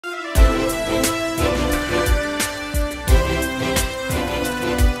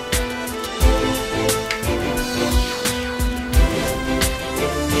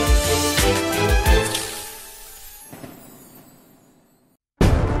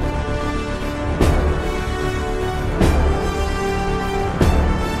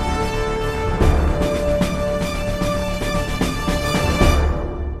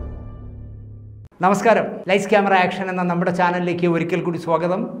നമസ്കാരം. Lights camera action എന്ന നമ്മുടെ ചാനലിലേക്ക് ഒരിക്കൽ കൂടി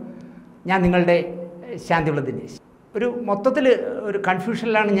സ്വാഗതം. ഞാൻ നിങ്ങളുടെ ശാന്തിയുള്ള ദിനേശ്. ഒരു മൊത്തത്തിൽ ഒരു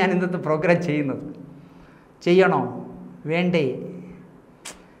കൺഫ്യൂഷനിലാണ് ഞാൻ ഇന്നത്തെ പ്രോഗ്രാം ചെയ്യുന്നത്. ചെയ്യണോ വേണ്ടേ,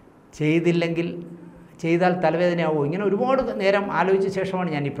 ചെയ്തില്ലെങ്കിൽ ചെയ്താൽ തലവേദനയാവോ, ഇങ്ങനെ ഒരുപാട് നേരം ആലോചിച്ച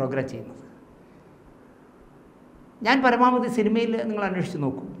ശേഷമാണ് ഞാൻ ഈ പ്രോഗ്രാം ചെയ്യുന്നത്. ഞാൻ പരമാവധി സിനിമയിൽ നിങ്ങൾ അന്വേഷിച്ച്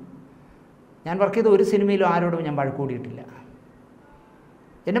നോക്കൂ. ഞാൻ വർക്ക് ചെയ്ത ഒരു സിനിമയിലും ആരോടും ഞാൻ വഴക്ക് കൂടിയിട്ടില്ല.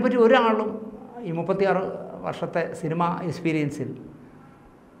 എന്നെപ്പറ്റി ഒരാളും ഈ 36 വർഷത്തെ സിനിമ എക്സ്പീരിയൻസിൽ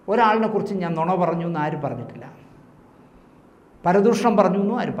ഒരാളിനെ കുറിച്ച് ഞാൻ നുണ പറഞ്ഞു എന്ന് ആരും പറഞ്ഞിട്ടില്ല, പരദൂഷണം പറഞ്ഞു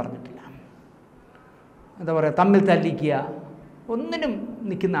എന്നും ആരും പറഞ്ഞിട്ടില്ല. എന്താ പറയുക, തമ്മിൽ തല്ലിക്കുക ഒന്നിനും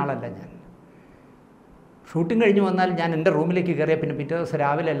നിൽക്കുന്ന ആളല്ല ഞാൻ. ഷൂട്ടിംഗ് കഴിഞ്ഞ് വന്നാൽ ഞാൻ എൻ്റെ റൂമിലേക്ക് കയറിയ പിന്നെ പിറ്റേ ദിവസം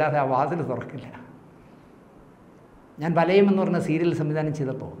രാവിലെ അല്ലാതെ ആ വാതിൽ തുറക്കില്ല. ഞാൻ വലയം എന്ന് പറഞ്ഞ സീരിയൽ സംവിധാനം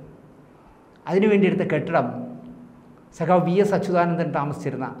ചെയ്തപ്പോൾ അതിനുവേണ്ടി എടുത്ത കെട്ടിടം സഖാവ് VS അച്യുതാനന്ദൻ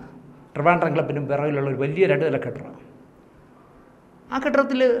താമസിച്ചിരുന്ന ട്രിവാൻഡ്രം ക്ലബിനും പിറകിലുള്ള ഒരു വലിയ 2 നില കെട്ടിടം. ആ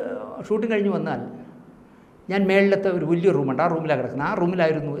കെട്ടിടത്തിൽ ഷൂട്ടിംഗ് കഴിഞ്ഞ് വന്നാൽ ഞാൻ മേളിലത്തെ ഒരു വലിയ റൂമുണ്ട്, ആ റൂമിലാണ് കിടക്കുന്നത്. ആ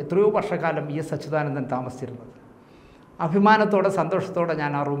റൂമിലായിരുന്നു എത്രയോ വർഷക്കാലം VS അച്യുതാനന്ദൻ താമസിച്ചിരുന്നത്. അഭിമാനത്തോടെ സന്തോഷത്തോടെ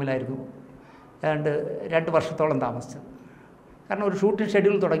ഞാൻ ആ റൂമിലായിരുന്നു 2 വർഷത്തോളം താമസിച്ചത്. കാരണം ഒരു ഷൂട്ടിംഗ്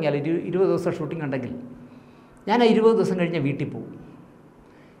ഷെഡ്യൂൾ തുടങ്ങിയാൽ 20 ദിവസം ഷൂട്ടിംഗ് ഉണ്ടെങ്കിൽ ഞാൻ ആ 20 ദിവസം കഴിഞ്ഞ് വീട്ടിൽ പോകും.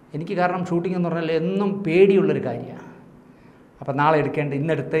 എനിക്ക് കാരണം ഷൂട്ടിംഗ് എന്ന് പറഞ്ഞാൽ എന്നും പേടിയുള്ളൊരു കാര്യമാണ്. അപ്പോൾ നാളെ എടുക്കേണ്ട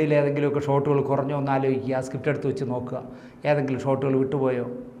ഇന്നെടുത്തതിൽ ഏതെങ്കിലുമൊക്കെ ഷോട്ടുകൾ കുറഞ്ഞോ എന്ന് ആലോചിക്കുക, സ്ക്രിപ്റ്റ് എടുത്ത് വെച്ച് നോക്കുക, ഏതെങ്കിലും ഷോട്ടുകൾ വിട്ടുപോയോ,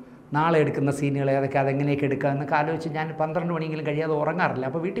 നാളെ എടുക്കുന്ന സീനുകൾ ഏതൊക്കെ, അതെങ്ങനെയൊക്കെ എടുക്കുക എന്നൊക്കെ ആലോചിച്ച് ഞാൻ 12 മണിയെങ്കിലും കഴിയാതെ ഉറങ്ങാറില്ല.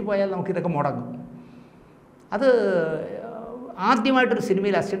 അപ്പോൾ വീട്ടിൽ പോയാൽ നമുക്കിതൊക്കെ മുടങ്ങും. അത് ആദ്യമായിട്ടൊരു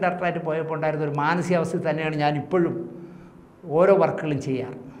സിനിമയിൽ അസിസ്റ്റൻറ്റ് ഡയറക്ടറായിട്ട് പോയപ്പോൾ ഉണ്ടായിരുന്ന ഒരു മാനസികാവസ്ഥ തന്നെയാണ് ഞാൻ ഇപ്പോഴും ഓരോ വർക്കുകളും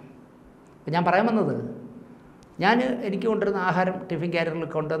ചെയ്യാറ്. അപ്പോൾ ഞാൻ പറയാൻ വന്നത്, എനിക്ക് കൊണ്ടുവരുന്ന ആഹാരം ടിഫിൻ ക്യാരിയറിൽ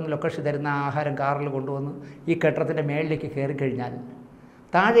കൊണ്ടുവന്ന് ലൊക്കേഷൻ തരുന്ന ആഹാരം കാറിൽ കൊണ്ടുവന്ന് ഈ കെട്ടിടത്തിൻ്റെ മേളിലേക്ക് കയറി കഴിഞ്ഞാൽ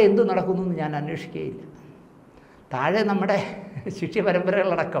താഴെ എന്തു നടക്കുന്നു എന്ന് ഞാൻ അന്വേഷിക്കുകയില്ല. താഴെ നമ്മുടെ ശിഷ്യ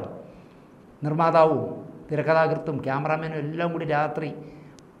പരമ്പരകളടക്കം നിർമ്മാതാവും തിരക്കഥാകൃത്തും ക്യാമറാമാനും എല്ലാം കൂടി രാത്രി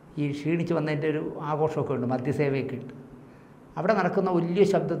ഈ ക്ഷീണിച്ച് വന്നതിൻ്റെ ഒരു ആഘോഷമൊക്കെ ഉണ്ട്, മദ്യസേവയൊക്കെ ഉണ്ട്. അവിടെ നടക്കുന്ന വലിയ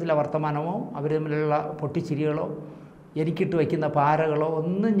ശബ്ദത്തിലെ വർത്തമാനമോ അവർ തമ്മിലുള്ള പൊട്ടിച്ചിരികളോ എനിക്കിട്ട് വയ്ക്കുന്ന പാരകളോ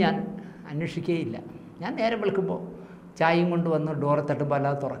ഒന്നും ഞാൻ അന്വേഷിക്കുകയില്ല. ഞാൻ നേരം വിളിക്കുമ്പോൾ ചായയും കൊണ്ട് വന്ന് ഡോറ് തട്ടുമ്പോൾ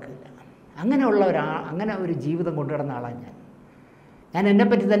അല്ലാതെ തുറക്കില്ല. അങ്ങനെ ഒരു ജീവിതം കൊണ്ടുവരുന്ന ആളാണ് ഞാൻ.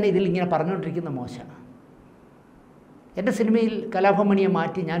 എന്നെപ്പറ്റി തന്നെ ഇതിൽ ഇങ്ങനെ പറഞ്ഞുകൊണ്ടിരിക്കുന്ന മോശമാണ്. എൻ്റെ സിനിമയിൽ കലാഭമണിയെ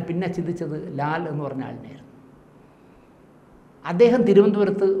മാറ്റി ഞാൻ പിന്നെ ചിന്തിച്ചത് ലാൽ എന്ന് പറഞ്ഞ ആളിനെയായിരുന്നു. അദ്ദേഹം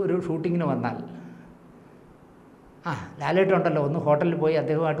തിരുവനന്തപുരത്ത് ഒരു ഷൂട്ടിങ്ങിന് വന്നാൽ ലാലേട്ടുണ്ടല്ലോ, ഒന്ന് ഹോട്ടലിൽ പോയി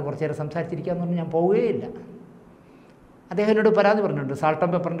അദ്ദേഹമായിട്ട് കുറച്ച് നേരം സംസാരിച്ചിരിക്കാമെന്ന് പറഞ്ഞ് ഞാൻ പോവുകയില്ല. അദ്ദേഹം എന്നോട് പരാതി പറഞ്ഞിട്ടുണ്ട്. സാൾട്ട്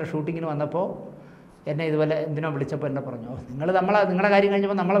ആൻഡ് പെപ്പറിൻ്റെ ഷൂട്ടിങ്ങിന് വന്നപ്പോൾ എന്നെ ഇതുപോലെ എന്തിനോ വിളിച്ചപ്പോൾ എന്നെ പറഞ്ഞു, നിങ്ങളുടെ കാര്യം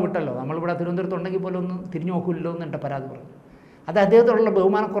കഴിഞ്ഞപ്പോൾ നമ്മളെ വിട്ടല്ലോ, നമ്മളിവിടെ തിരുവനന്തപുരത്ത് ഉണ്ടെങ്കിൽ പോലും ഒന്ന് തിരിഞ്ഞു നോക്കില്ലല്ലോ എന്ന് എൻ്റെ പരാതി പറഞ്ഞു. അത് അദ്ദേഹത്തോടുള്ള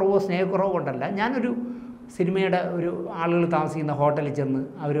ബഹുമാനക്കുറവോ സ്നേഹക്കുറവോ കൊണ്ടല്ല. ഞാനൊരു സിനിമയുടെ ഒരു ആളുകൾ താമസിക്കുന്ന ഹോട്ടലിൽ ചെന്ന്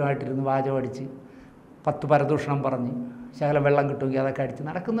അവരുമായിട്ടിരുന്ന് വാചകം അടിച്ച് 10 പരദൂഷണം പറഞ്ഞ് ശകലം വെള്ളം കിട്ടുമെങ്കിൽ അതൊക്കെ അടിച്ച്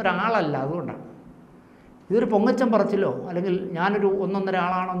നടക്കുന്ന ഒരാളല്ല. അതുകൊണ്ടാണ് ഇതൊരു പൊങ്ങച്ചം പറച്ചിലോ അല്ലെങ്കിൽ ഞാനൊരു ഒന്നൊന്നര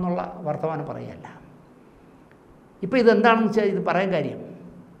ആളാണെന്നുള്ള വർത്തമാനം പറയുകയല്ല. ഇപ്പോൾ ഇതെന്താണെന്ന് വെച്ചാൽ ഇത് പറയാൻ കാര്യം,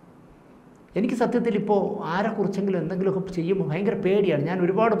 എനിക്ക് സത്യത്തിൽ ഇപ്പോൾ ആരെക്കുറിച്ചെങ്കിലും എന്തെങ്കിലുമൊക്കെ ചെയ്യുമ്പോൾ ഭയങ്കര പേടിയാണ്. ഞാൻ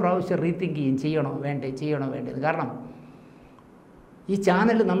ഒരുപാട് പ്രാവശ്യം റീതിങ്ക് ചെയ്യും, ചെയ്യണോ വേണ്ടത്. കാരണം ഈ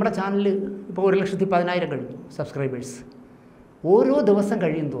നമ്മുടെ ചാനൽ ഇപ്പോൾ 1,10,000 കഴിഞ്ഞു സബ്സ്ക്രൈബേഴ്സ്. ഓരോ ദിവസം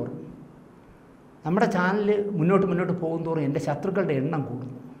കഴിയും തോറും നമ്മുടെ ചാനൽ മുന്നോട്ട് പോകും തോറും എൻ്റെ ശത്രുക്കളുടെ എണ്ണം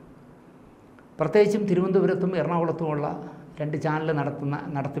കൂടുന്നു. പ്രത്യേകിച്ചും തിരുവനന്തപുരത്തും എറണാകുളത്തുമുള്ള 2 ചാനൽ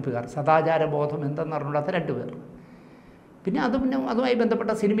നടത്തിപ്പുകാർ, സദാചാര ബോധം എന്തെന്ന് അറിഞ്ഞൂടാത്ത 2 പേർ, പിന്നെ അതുമായി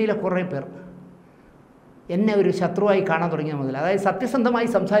ബന്ധപ്പെട്ട സിനിമയിലെ കുറേ പേർ എന്നെ ഒരു ശത്രുവായി കാണാൻ തുടങ്ങിയ മുതൽ, അതായത് സത്യസന്ധമായി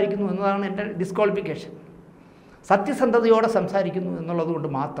സംസാരിക്കുന്നു എന്നതാണ് എൻ്റെ ഡിസ്ക്വാളിഫിക്കേഷൻ. സത്യസന്ധതയോടെ സംസാരിക്കുന്നു എന്നുള്ളതുകൊണ്ട്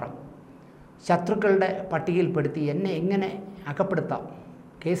മാത്രം ശത്രുക്കളുടെ പട്ടികയിൽപ്പെടുത്തി എന്നെ എങ്ങനെ അകപ്പെടുത്താം,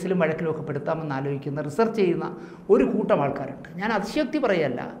 കേസിലും വഴക്കിലുമൊക്കെ പെടുത്താമെന്ന് ആലോചിക്കുന്ന, റിസർച്ച് ചെയ്യുന്ന ഒരു കൂട്ടം ആൾക്കാരുണ്ട്. ഞാൻ അതിശയോക്തി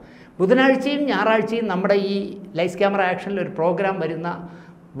പറയല്ല. ബുധനാഴ്ചയും ഞായറാഴ്ചയും നമ്മുടെ ഈ ലൈറ്റ്സ് ക്യാമറ ആക്ഷനിൽ ഒരു പ്രോഗ്രാം വരുന്ന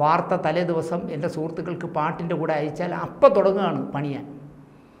വാർത്ത തലേ ദിവസം എൻ്റെ സുഹൃത്തുക്കൾക്ക് പാട്ടിൻ്റെ കൂടെ അയച്ചാൽ അപ്പം തുടങ്ങുകയാണ് പണിയാൻ.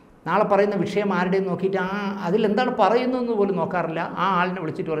 നാളെ പറയുന്ന വിഷയം ആരുടെയും നോക്കിയിട്ട് അതിലെന്താണ് പറയുന്നതെന്ന് പോലും നോക്കാറില്ല. ആ ആളിനെ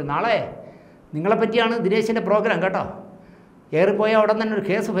വിളിച്ചിട്ട് പറയും, നാളെ നിങ്ങളെപ്പറ്റിയാണ് ദിനേശിൻ്റെ പ്രോഗ്രാം കേട്ടോ, ഏറിപ്പോയാൽ അവിടെ തന്നെ ഒരു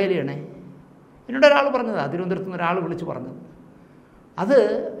കേസ് ഫയൽ ചെയ്യണേ. എന്നോട് ഒരാൾ പറഞ്ഞതാണ്, തിരുവനന്തപുരത്ത് നിന്ന് ഒരാൾ വിളിച്ച് പറഞ്ഞത്. അത്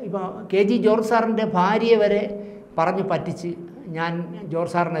ഇപ്പോൾ KG ജോർജ് സാറിൻ്റെ ഭാര്യയെ വരെ പറഞ്ഞ് പറ്റിച്ച് ഞാൻ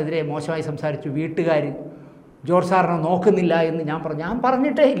ജോർജ് സാറിനെതിരെ മോശമായി സംസാരിച്ചു, വീട്ടുകാർ ജോർജ് സാറിനെ നോക്കുന്നില്ല എന്ന് ഞാൻ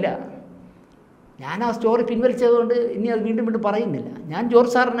പറഞ്ഞിട്ടേ ഇല്ല. ഞാൻ ആ സ്റ്റോറി പിൻവലിച്ചതുകൊണ്ട് ഇനി അത് വീണ്ടും പറയുന്നില്ല. ഞാൻ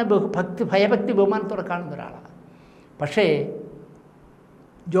ജോർജ് സാറിനെ ഭയഭക്തി ബഹുമാനത്തോടെ കാണുന്ന ഒരാളാണ്. പക്ഷേ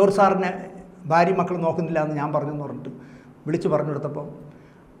ജോർജ് സാറിനെ ഭാര്യ മക്കൾ നോക്കുന്നില്ല എന്ന് ഞാൻ പറഞ്ഞെന്ന് പറഞ്ഞിട്ട് വിളിച്ച് പറഞ്ഞു കൊടുത്തപ്പോൾ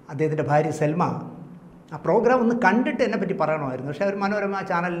അദ്ദേഹത്തിൻ്റെ ഭാര്യ സെൽമ ആ പ്രോഗ്രാം ഒന്ന് കണ്ടിട്ട് എന്നെപ്പറ്റി പറയണമായിരുന്നു. പക്ഷേ അവർ മനോരമ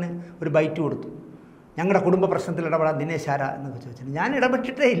ചാനലിന് ഒരു ബൈറ്റ് കൊടുത്തു. ഞങ്ങളുടെ കുടുംബ പ്രശ്നത്തിൽ ഇടപെടാൻ ദിനേശ് ആരാ എന്നൊക്കെ ചോദിച്ചിട്ട് ഞാൻ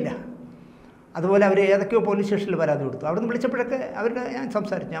ഇടപെട്ടിട്ടേ ഇല്ല. അതുപോലെ അവർ ഏതൊക്കെയോ പോലീസ് സ്റ്റേഷനിൽ പരാതി കൊടുത്തു. അവിടെ നിന്ന് വിളിച്ചപ്പോഴൊക്കെ അവരുടെ ഞാൻ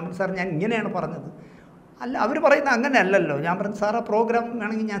സംസാരിച്ചു. ഞാൻ പറഞ്ഞു സാർ ഞാൻ ഇങ്ങനെയാണ് പറഞ്ഞത്. അല്ല അവർ പറയുന്നത് അങ്ങനെ അല്ലല്ലോ. ഞാൻ പറഞ്ഞു സാർ ആ പ്രോഗ്രാം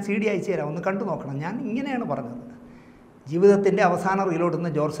വേണമെങ്കിൽ ഞാൻ CD അയച്ചു തരാം, ഒന്ന് കണ്ടു നോക്കണം, ഞാൻ ഇങ്ങനെയാണ് പറഞ്ഞത്. ജീവിതത്തിൻ്റെ അവസാന റീലോടുന്ന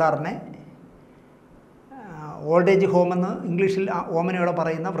ജോർജ് സാറിനെ ഓൾഡ് ഏജ് ഹോമെന്ന് ഇംഗ്ലീഷിൽ ഓമനയോടെ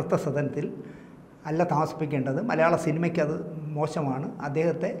പറയുന്ന വൃദ്ധസദനത്തിൽ അല്ല താമസിപ്പിക്കേണ്ടത്. മലയാള സിനിമയ്ക്ക് അത് മോശമാണ്.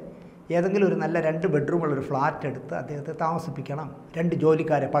 അദ്ദേഹത്തെ ഏതെങ്കിലും ഒരു നല്ല 2 ബെഡ്റൂമുള്ളൊരു ഫ്ലാറ്റ് എടുത്ത് അദ്ദേഹത്തെ താമസിപ്പിക്കണം. 2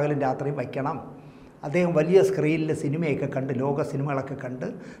 ജോലിക്കാരെ പകലും രാത്രിയും വയ്ക്കണം. അദ്ദേഹം വലിയ സ്ക്രീനിൽ സിനിമയൊക്കെ കണ്ട്, ലോക സിനിമകളൊക്കെ കണ്ട്,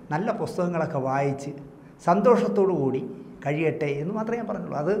 നല്ല പുസ്തകങ്ങളൊക്കെ വായിച്ച് സന്തോഷത്തോടു കൂടി കഴിയട്ടെ എന്ന് മാത്രമേ ഞാൻ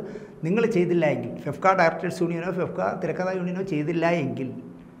പറഞ്ഞുള്ളൂ. അത് നിങ്ങൾ ചെയ്തില്ല എങ്കിൽ, ഫെഫ്ക ഡയറക്ടേഴ്സ് യൂണിയനോ ഫെഫ്ക തിരക്കഥാ യൂണിയനോ ചെയ്തില്ല എങ്കിൽ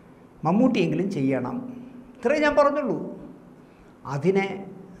മമ്മൂട്ടിയെങ്കിലും ചെയ്യണം. ഇത്രയും ഞാൻ പറഞ്ഞുള്ളൂ. അതിനെ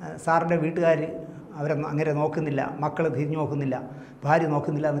സാറിൻ്റെ വീട്ടുകാർ അവരൊന്നും അങ്ങനെ നോക്കുന്നില്ല, മക്കൾ തിരിഞ്ഞു നോക്കുന്നില്ല, ഭാര്യ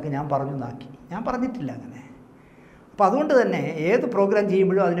നോക്കുന്നില്ല എന്നൊക്കെ ഞാൻ പറഞ്ഞു നാക്കി. ഞാൻ പറഞ്ഞിട്ടില്ല അങ്ങനെ. അപ്പോൾ അതുകൊണ്ട് തന്നെ ഏത് പ്രോഗ്രാം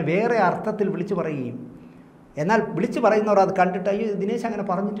ചെയ്യുമ്പോഴും അതിനെ വേറെ അർത്ഥത്തിൽ വിളിച്ചു പറയുകയും, എന്നാൽ വിളിച്ചു പറയുന്നവർ അത് കണ്ടിട്ട് അയ്യോ ദിനേശ് അങ്ങനെ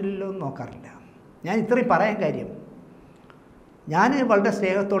പറഞ്ഞിട്ടില്ലല്ലോ എന്ന് നോക്കാറില്ല. ഞാൻ ഇത്രയും പറയാൻ കാര്യം, ഞാൻ വളരെ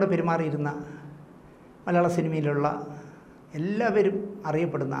സ്നേഹത്തോടെ പെരുമാറിയിരുന്ന മലയാള സിനിമയിലുള്ള എല്ലാവരും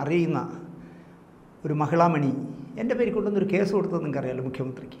അറിയുന്ന ഒരു മഹിളാമണി എൻ്റെ പേരിൽ കൊണ്ടുവന്നൊരു കേസ് കൊടുത്തത് നിങ്ങൾക്കറിയാമല്ലോ.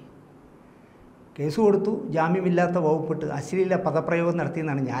 മുഖ്യമന്ത്രിക്ക് കേസ് കൊടുത്തു, ജാമ്യമില്ലാത്ത വകുപ്പിട്ട് അശ്ലീല പദപ്രയോഗം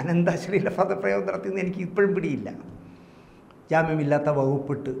നടത്തിയെന്നാണ്. ഞാനെന്താ അശ്ലീല പദപ്രയോഗം നടത്തിയെന്ന് എനിക്ക് ഇപ്പോഴും പിടിയില്ല. ജാമ്യമില്ലാത്ത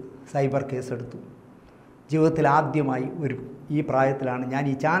വകുപ്പിട്ട് സൈബർ കേസെടുത്തു. ജീവിതത്തിൽ ആദ്യമായി ഈ പ്രായത്തിലാണ് ഞാൻ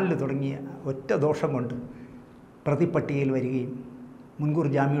ഈ ചാനൽ തുടങ്ങിയ ഒറ്റ ദോഷം കൊണ്ട് പ്രതിപട്ടികയിൽ വരികയും മുൻകൂർ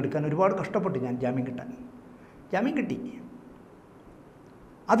ജാമ്യം എടുക്കാൻ ഒരുപാട് കഷ്ടപ്പെട്ടു. ഞാൻ ജാമ്യം കിട്ടി.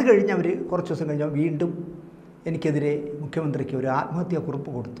 അത് കഴിഞ്ഞ് അവർ കുറച്ച് ദിവസം കഴിഞ്ഞാൽ വീണ്ടും എനിക്കെതിരെ മുഖ്യമന്ത്രിക്ക് ഒരു ആത്മഹത്യാക്കുറിപ്പ്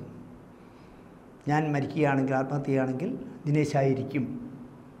കൊടുത്തു. ഞാൻ മരിക്കുകയാണെങ്കിൽ, ആത്മഹത്യ ചെയ്യുകയാണെങ്കിൽ ദിനേശായിരിക്കും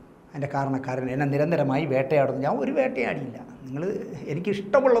അതിൻ്റെ കാരണക്കാരൻ. എന്നെ നിരന്തരമായി വേട്ടയാടുന്നു. ഞാൻ ഒരു വേട്ടയാടിയില്ല.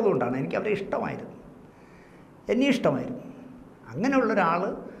 എനിക്കിഷ്ടമുള്ളതുകൊണ്ടാണ്. എനിക്ക് അവരെ ഇഷ്ടമായിരുന്നു, എന്നെ ഇഷ്ടമായിരുന്നു. അങ്ങനെയുള്ളൊരാൾ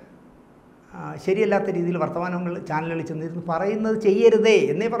ശരിയല്ലാത്ത രീതിയിൽ വർത്തമാനങ്ങൾ ചാനലുകളിൽ ചെന്നിരുന്ന് പറയുന്നത് ചെയ്യരുതേ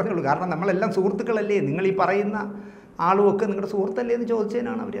എന്നേ പറഞ്ഞുള്ളൂ. കാരണം നമ്മളെല്ലാം സുഹൃത്തുക്കളല്ലേ, നിങ്ങൾ ഈ പറയുന്ന ആളുമൊക്കെ നിങ്ങളുടെ സുഹൃത്തല്ലേ എന്ന്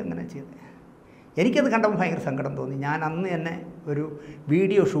ചോദിച്ചതിനാണ് അവർ അങ്ങനെ ചെയ്തത്. എനിക്കത് കണ്ടപ്പോൾ ഭയങ്കര സങ്കടം തോന്നി. ഞാൻ അന്ന് തന്നെ ഒരു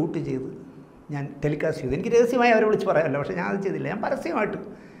വീഡിയോ ഷൂട്ട് ചെയ്ത് ഞാൻ ടെലികാസ്റ്റ് ചെയ്തു. എനിക്ക് രഹസ്യമായി അവരെ വിളിച്ച് പറയാമല്ലോ, പക്ഷേ ഞാൻ അത് ചെയ്തില്ല. ഞാൻ പരസ്യമായിട്ട്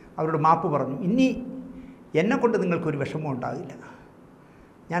അവരോട് മാപ്പ് പറഞ്ഞു. ഇനി എന്നെക്കൊണ്ട് നിങ്ങൾക്കൊരു വിഷമം ഉണ്ടാകില്ല,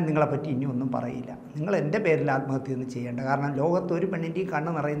 ഞാൻ നിങ്ങളെപ്പറ്റി ഇനി ഒന്നും പറയില്ല. നിങ്ങൾ എൻ്റെ പേരിൽ ആത്മഹത്യയൊന്നും ചെയ്യേണ്ട. കാരണം ലോകത്ത് ഒരു പെണ്ണിൻ്റെയും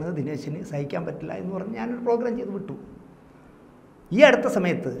കണ്ണ് നിറയുന്നത് ദിനേശിന് സഹിക്കാൻ പറ്റില്ല എന്ന് പറഞ്ഞ് ഞാനൊരു പ്രോഗ്രാം ചെയ്ത് വിട്ടു ഈ അടുത്ത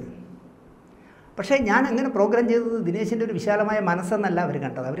സമയത്ത്. പക്ഷേ ഞാൻ അങ്ങനെ പ്രോഗ്രാം ചെയ്തത് ദിനേശിൻ്റെ ഒരു വിശാലമായ മനസ്സെന്നല്ല അവർ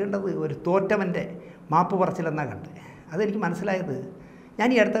കണ്ടത്. അവർ കണ്ടത് ഒരു തോറ്റവൻ്റെ മാപ്പ് പറച്ചിലെന്നാണ് കണ്ടത്. അതെനിക്ക് മനസ്സിലായത് ഞാൻ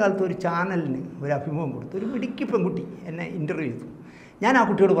ഈ അടുത്ത കാലത്ത് ഒരു ചാനലിന് ഒരു അഭിമുഖം കൊടുത്തു. ഒരു മിടുക്കി പെൺകുട്ടി എന്നെ ഇൻ്റർവ്യൂ ചെയ്തു. ഞാൻ ആ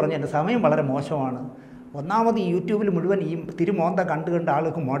കുട്ടിയോട് പറഞ്ഞു, എൻ്റെ സമയം വളരെ മോശമാണ്, ഒന്നാമത് ഈ യൂട്യൂബിൽ മുഴുവൻ ഈ തിരുമോന്ത കണ്ട്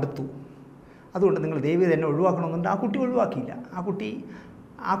ആൾക്ക് മടുത്തു, അതുകൊണ്ട് നിങ്ങൾ ദയവേത് എന്നെ ഒഴിവാക്കണമെന്നുണ്ട്. ആ കുട്ടി ഒഴിവാക്കിയില്ല.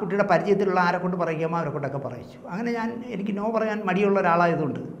 ആ കുട്ടിയുടെ പരിചയത്തിലുള്ള ആരെ കൊണ്ട് പറയുകയോ അവരെ കൊണ്ടൊക്കെ പറയിച്ചു. അങ്ങനെ എനിക്ക് നോ പറയാൻ മടിയുള്ള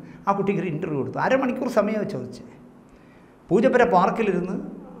ഒരാളായതുകൊണ്ട് ആ കുട്ടിക്ക് ഒരു ഇൻ്റർവ്യൂ കൊടുത്തു. അരമണിക്കൂർ സമയം ചോദിച്ച് പൂജപ്പുര പാർക്കിലിരുന്ന്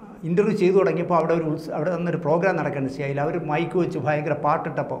ഇൻ്റർവ്യൂ ചെയ്തു തുടങ്ങിയപ്പോൾ അവിടെ വന്നൊരു പ്രോഗ്രാം നടക്കേണ്ട സ്റ്റൈൽ. അവർ മൈക്ക് വെച്ച് ഭയങ്കര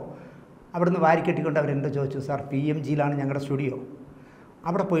പാട്ടിട്ടപ്പോൾ അവിടുന്ന് വാരിക്കെട്ടിക്കൊണ്ട് അവരെന്തോ ചോദിച്ചു, സാർ PMGയിലാണ് ഞങ്ങളുടെ സ്റ്റുഡിയോ,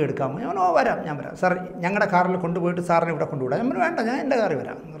 അവിടെ പോയി എടുക്കാമോ? ഞാൻ വരാം സാർ, ഞങ്ങളുടെ കാറിൽ കൊണ്ടുപോയിട്ട് സാറിനെ ഇവിടെ കൊണ്ടുവിടാം. ഞാൻ വേണ്ട, ഞാൻ എൻ്റെ കാറിൽ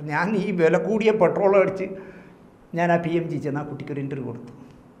വരാം. ഞാൻ ഈ വില കൂടിയ പെട്രോൾ അടിച്ച് ഞാൻ ആ PMG ചെന്ന് ആ കുട്ടിക്കൊരു ഇൻ്റർവ്യൂ കൊടുത്തു.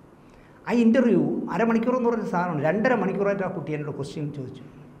 ആ ഇൻ്റർവ്യൂ അരമണിക്കൂറെന്ന് പറഞ്ഞ സാധനമാണ്. 2.5 മണിക്കൂറായിട്ട് ആ കുട്ടി എന്നോട് ക്വസ്റ്റ്യൻ ചോദിച്ചു.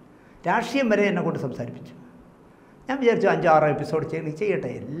 രാഷ്ട്രീയം വരെ എന്നെ കൊണ്ട് സംസാരിപ്പിച്ചു. ഞാൻ വിചാരിച്ചു 5-6 എപ്പിസോഡ് ചെയ്യട്ടെ,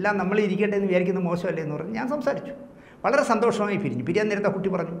 എല്ലാം നമ്മൾ ഇരിക്കട്ടെ എന്ന് വിചാരിക്കുന്നത് മോശമല്ലേ എന്ന് പറഞ്ഞ് ഞാൻ സംസാരിച്ചു. വളരെ സന്തോഷമായി പിരിയാൻ നേരത്തെ ആ കുട്ടി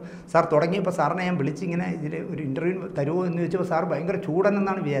പറഞ്ഞു, സാർ തുടങ്ങിയപ്പോൾ സാറിനെ ഞാൻ വിളിച്ചിങ്ങനെ ഇതിൽ ഒരു ഇൻ്റർവ്യൂ തരുമോ എന്ന് ചോദിച്ചപ്പോൾ സാർ ഭയങ്കര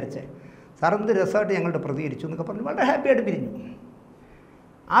ചൂടനെന്നാണ് വിചാരിച്ചത്, സാർ എന്ത് രസമായിട്ട് ഞങ്ങളുടെ പ്രതികരിച്ചു എന്നൊക്കെ പറഞ്ഞു. വളരെ ഹാപ്പിയായിട്ട് പിരിഞ്ഞു.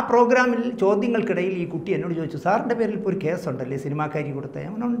 ആ പ്രോഗ്രാമിൽ ചോദ്യങ്ങൾക്കിടയിൽ ഈ കുട്ടി എന്നോട് ചോദിച്ചു, സാറിൻ്റെ പേരിൽ ഇപ്പോൾ ഒരു കേസുണ്ടല്ലേ സിനിമാക്കാരി കൊടുത്ത?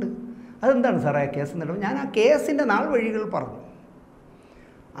 അവനുണ്ട്. അതെന്താണ് സാറേ ആ കേസ് എന്നുള്ളത്? ഞാൻ ആ കേസിൻ്റെ നാൾ വഴികൾ പറഞ്ഞു.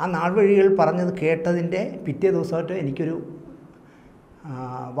 ആ നാൾ വഴികൾ പറഞ്ഞത് കേട്ടതിൻ്റെ പിറ്റേ ദിവസമായിട്ട് എനിക്കൊരു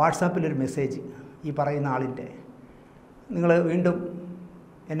വാട്സാപ്പിലൊരു മെസ്സേജ് ഈ പറയുന്ന ആളിൻ്റെ, നിങ്ങൾ വീണ്ടും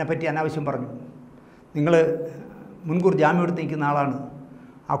എന്നെപ്പറ്റി അനാവശ്യം പറഞ്ഞു, നിങ്ങൾ മുൻകൂർ ജാമ്യം എടുത്ത് നിൽക്കുന്ന ആളാണ്,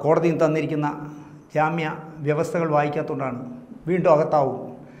 ആ കോടതിയിൽ തന്നിരിക്കുന്ന ജാമ്യ വ്യവസ്ഥകൾ വായിക്കാത്തതുകൊണ്ടാണ്, വീണ്ടും അകത്താവും,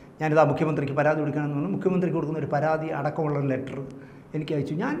 ഞാനിതാ മുഖ്യമന്ത്രിക്ക് പരാതി കൊടുക്കണമെന്ന് പറഞ്ഞു. മുഖ്യമന്ത്രിക്ക് കൊടുക്കുന്ന ഒരു പരാതി അടക്കമുള്ള ലെറ്റർ എനിക്ക്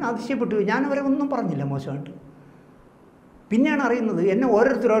അയച്ചു. ഞാൻ അതിശയപ്പെട്ടു. ഞാൻ അവരെ ഒന്നും പറഞ്ഞില്ല മോശമായിട്ട്. പിന്നെയാണ് അറിയുന്നത് എന്നെ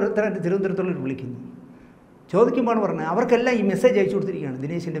ഓരോരുത്തരായിട്ട് തിരുവനന്തപുരത്തുള്ളവർ വിളിക്കുന്നു. ചോദിക്കുമ്പോഴാണ് പറഞ്ഞത് അവർക്കെല്ലാം ഈ മെസ്സേജ് അയച്ചു കൊടുത്തിരിക്കുകയാണ്,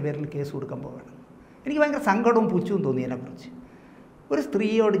 ദിനേശിൻ്റെ പേരിൽ കേസ് കൊടുക്കാൻ പോവുകയാണ്. എനിക്ക് ഭയങ്കര സങ്കടവും പുച്ഛവും തോന്നി അതിനെക്കുറിച്ച്. ഒരു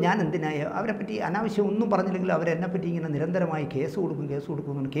സ്ത്രീയോട് ഞാൻ എന്തിനായോ അവരെപ്പറ്റി അനാവശ്യം ഒന്നും പറഞ്ഞില്ലെങ്കിൽ അവരെന്നെപ്പറ്റി ഇങ്ങനെ നിരന്തരമായി കേസ്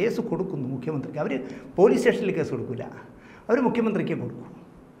കൊടുക്കുന്നു. കേസ് കൊടുക്കുന്നു മുഖ്യമന്ത്രിക്ക്. അവർ പോലീസ് സ്റ്റേഷനിൽ കേസ് കൊടുക്കില്ല, അവർ മുഖ്യമന്ത്രിക്ക് കൊടുക്കും.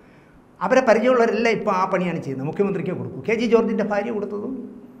 അവരെ പരിചയമുള്ളവരെല്ലാം ഇപ്പോൾ ആ പണിയാണ് ചെയ്യുന്നത്, മുഖ്യമന്ത്രിക്ക് കൊടുക്കും. KG ജോർജിൻ്റെ ഭാര്യ കൊടുത്തതും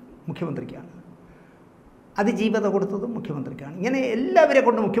മുഖ്യമന്ത്രിക്കാണ്, അതിജീവിത കൊടുത്തതും മുഖ്യമന്ത്രിക്കാണ്. ഇങ്ങനെ എല്ലാവരെ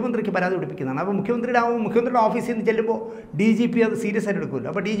കൊണ്ട് മുഖ്യമന്ത്രിക്ക് പരാതി കൊടുപ്പിക്കുന്നതാണ്. അപ്പോൾ മുഖ്യമന്ത്രിയുടെ ഓഫീസിൽ നിന്ന് ചെല്ലുമ്പോൾ DGP അത് സീരിയസ് ആയിട്ട് എടുക്കുമല്ലോ.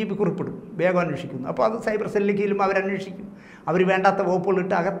 അപ്പോൾ DGP കുറിപ്പിടും, വേഗം അന്വേഷിക്കുന്നു. അപ്പോൾ അത് സൈബർ സെല്ലിലേക്ക് ചെല്ലുമ്പോൾ അവരന്വേഷിക്കും, അവർ വേണ്ടാത്ത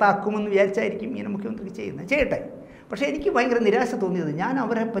വകുപ്പുകളിട്ട് അകത്താക്കുമെന്ന് വിചാരിച്ചായിരിക്കും ഇങ്ങനെ മുഖ്യമന്ത്രിക്ക് ചെയ്യുന്നത്. ചെയ്യട്ടെ. പക്ഷേ എനിക്ക് ഭയങ്കര നിരാശ തോന്നിയത് ഞാൻ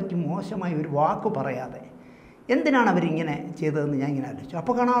അവരെ പറ്റി മോശമായി ഒരു വാക്ക് പറയാതെ എന്തിനാണ് അവരിങ്ങനെ ചെയ്തതെന്ന് ഞാൻ ഇങ്ങനെ ആലോചിച്ചു.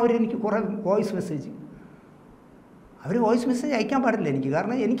 അപ്പോൾ കാണാം അവരെനിക്ക് കുറേ വോയിസ് മെസ്സേജ്. അവർ വോയിസ് മെസ്സേജ് അയക്കാൻ പാടില്ല എനിക്ക്,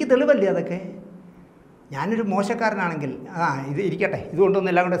 കാരണം എനിക്ക് തെളിവല്ലേ അതൊക്കെ. ഞാനൊരു മോശക്കാരനാണെങ്കിൽ ഇത് ഇരിക്കട്ടെ, ഇതുകൊണ്ടൊന്നും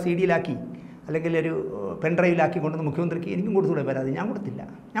എല്ലാം കൂടെ CD യിലാക്കി അല്ലെങ്കിൽ ഒരു പെൻഡ്രൈവിലാക്കി കൊണ്ടുവന്ന് മുഖ്യമന്ത്രിക്ക് എനിക്കും കൊടുത്തുകൂടെ പരാതി? ഞാൻ കൊടുത്തില്ല,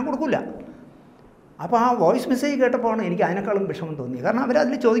 ഞാൻ കൊടുക്കില്ല. അപ്പോൾ ആ വോയിസ് മെസ്സേജ് കേട്ടപ്പോഴാണ് എനിക്ക് അതിനേക്കാളും വിഷമം തോന്നിയത്. കാരണം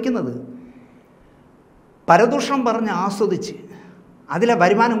അവരതിൽ ചോദിക്കുന്നത് പരദൂഷണം പറഞ്ഞ് ആസ്വദിച്ച് അതിലെ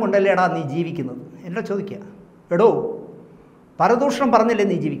വരുമാനം കൊണ്ടല്ലേടാ നീ ജീവിക്കുന്നത്. എന്നോട് ചോദിക്കുക, എടോ പരദൂഷണം പറഞ്ഞല്ലേ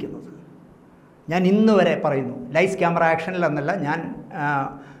നീ ജീവിക്കുന്നത്? ഞാൻ ഇന്ന് വരെ പറയുന്നു, ലൈസ് ക്യാമറ ആക്ഷനിലെന്നല്ല, ഞാൻ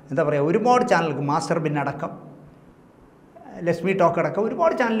എന്താ പറയുക, ഒരുപാട് ചാനലുകൾക്ക്, മാസ്റ്റർ ബിൻ അടക്കം, ലക്ഷ്മി ടോക്ക് അടക്കം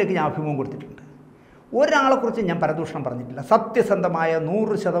ഒരുപാട് ചാനലിലേക്ക് ഞാൻ അഭിമുഖം കൊടുത്തിട്ടുണ്ട്. ഒരാളെക്കുറിച്ച് ഞാൻ പരദൂഷണം പറഞ്ഞിട്ടില്ല. സത്യസന്ധമായ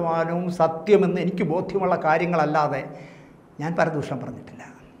 100% സത്യമെന്ന് എനിക്ക് ബോധ്യമുള്ള കാര്യങ്ങളല്ലാതെ ഞാൻ പരദൂഷണം പറഞ്ഞിട്ടില്ല.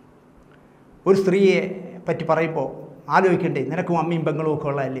 ഒരു സ്ത്രീയെ പറ്റി പറയുമ്പോൾ ആലോചിക്കണ്ടേ, നിനക്കും അമ്മയും പെങ്ങളും ഒക്കെ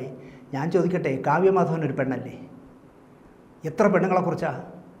ഉള്ളതല്ലേ? ഞാൻ ചോദിക്കട്ടെ, കാവ്യമാധവൻ ഒരു പെണ്ണല്ലേ? എത്ര പെണ്ണുങ്ങളെക്കുറിച്ചാണ്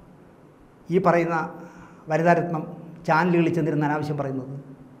ഈ പറയുന്ന വനിതാരത്നം ചാനലുകളിൽ ചെന്നിരുന്ന അനാവശ്യം പറയുന്നത്?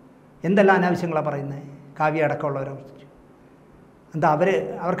 എന്തെല്ലാം അനാവശ്യങ്ങളാണ് പറയുന്നത് കാവ്യ അടക്കമുള്ളവരെ കുറിച്ച്? എന്താ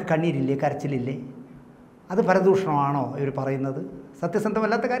അവർക്ക് കണ്ണീരില്ലേ, കരച്ചിലില്ലേ? അത് പരദൂഷണമാണോ ഇവർ പറയുന്നത്?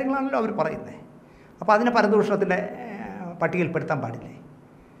 സത്യസന്ധമല്ലാത്ത കാര്യങ്ങളാണല്ലോ അവർ പറയുന്നത്. അപ്പോൾ അതിനെ പരദൂഷണത്തിൻ്റെ പട്ടികയിൽപ്പെടുത്താൻ പാടില്ലേ?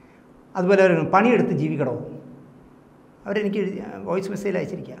 അതുപോലെ ഒരു പണിയെടുത്ത് ജീവിക്കണോ? അവരെനിക്ക് വോയിസ് മെസ്സേജ്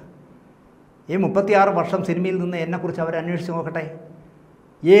അയച്ചിരിക്കുക. ഈ 36 വർഷം സിനിമയിൽ നിന്ന് എന്നെക്കുറിച്ച് അവർ അന്വേഷിച്ച് നോക്കട്ടെ.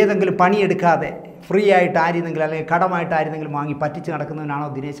 ഏതെങ്കിലും പണിയെടുക്കാതെ ഫ്രീ ആയിട്ട് ആയിരുന്നെങ്കിൽ അല്ലെങ്കിൽ കടമായിട്ട് ആയിരുന്നെങ്കിലും വാങ്ങി പറ്റിച്ച് നടക്കുന്നവനാണോ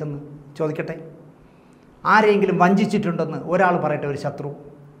ദിനേശ് എന്ന് ചോദിക്കട്ടെ. ആരെങ്കിലും വഞ്ചിച്ചിട്ടുണ്ടെന്ന് ഒരാൾ പറയട്ടെ, ഒരു ശത്രു.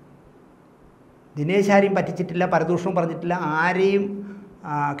 ദിനേശ് ആരെയും പറ്റിച്ചിട്ടില്ല, പരദൂഷണം പറഞ്ഞിട്ടില്ല, ആരെയും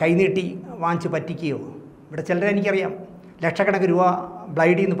കൈനീട്ടി വാങ്ങിച്ച് പറ്റിക്കുകയോ. ഇവിടെ ചിലരെ എനിക്കറിയാം, ലക്ഷക്കണക്കിന് രൂപ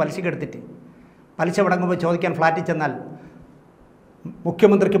ബ്ലൈഡിൽ നിന്ന് പലിശക്ക് എടുത്തിട്ട് പലിശ മുടങ്ങുമ്പോൾ ചോദിക്കാൻ ഫ്ലാറ്റിൽ ചെന്നാൽ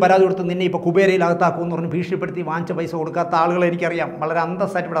മുഖ്യമന്ത്രിക്ക് പരാതി കൊടുത്ത് നിന്നെ ഇപ്പോൾ കുബേരയിൽ അകത്താക്കുമെന്ന് പറഞ്ഞ് ഭീഷണിപ്പെടുത്തി വാങ്ങിച്ച പൈസ കൊടുക്കാത്ത ആളുകളെ എനിക്കറിയാം. വളരെ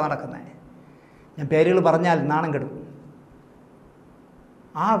അന്തസ്സായിട്ട് ഇവിടെ നടക്കുന്നത്. ഞാൻ പേരുകൾ പറഞ്ഞാൽ നാണം കെടും.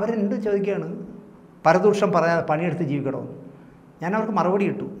 അവരെന്ത് ചോദിക്കുകയാണ്, പരദൂഷണം പറയാതെ പണിയെടുത്ത് ജീവിക്കണോ? ഞാൻ അവർക്ക് മറുപടി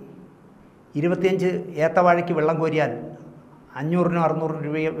ഇട്ടു. 25 ഏത്തവാഴയ്ക്ക് വെള്ളം കോരിയാൽ 500-600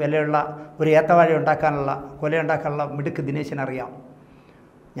 രൂപ വിലയുള്ള ഒരു ഏത്തവാഴ കൊലയുണ്ടാക്കാനുള്ള മിടുക്ക് ദിനേശിനറിയാം.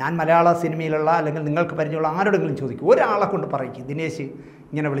 ഞാൻ മലയാള സിനിമയിലുള്ള അല്ലെങ്കിൽ നിങ്ങൾക്ക് പരിചയമുള്ള ആരോടെങ്കിലും ചോദിക്കും, ഒരാളെ കൊണ്ട് പറയിക്കും ദിനേശ്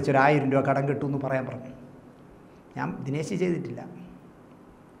ഇങ്ങനെ വിളിച്ചൊരു 1000 രൂപ കടം കിട്ടുമെന്ന് പറയാൻ പറഞ്ഞു. ഞാൻ ദിനേശ് ചെയ്തിട്ടില്ല.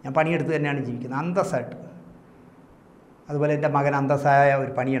 ഞാൻ പണിയെടുത്ത് തന്നെയാണ് ജീവിക്കുന്നത്, അന്തസ്സായിട്ട്. അതുപോലെ എൻ്റെ മകൻ അന്തസ്സായ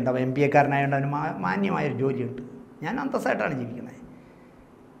ഒരു പണിയുണ്ട്. അവൻ MBA-കാരനായതുകൊണ്ട് അവന് മാന്യമായൊരു ജോലിയുണ്ട്. ഞാൻ അന്തസ്സായിട്ടാണ് ജീവിക്കുന്നത്.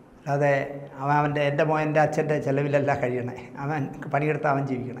 അല്ലാതെ എൻ്റെ മോൻ്റെ അച്ഛൻ്റെ ചിലവിലല്ല കഴിയണേ. അവൻ പണിയെടുത്താൽ അവൻ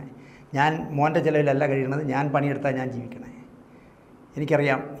ജീവിക്കണേ. ഞാൻ മോൻ്റെ ചിലവിലല്ല കഴിയണത്, ഞാൻ പണിയെടുത്താൽ ഞാൻ ജീവിക്കണേ.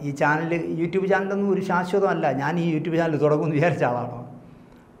 എനിക്കറിയാം ഈ യൂട്യൂബ് ചാനലൊന്നും ഒരു ശാശ്വതമല്ല. ഞാൻ ഈ യൂട്യൂബ് ചാനൽ തുടങ്ങുമെന്ന് വിചാരിച്ച ആളാണോ?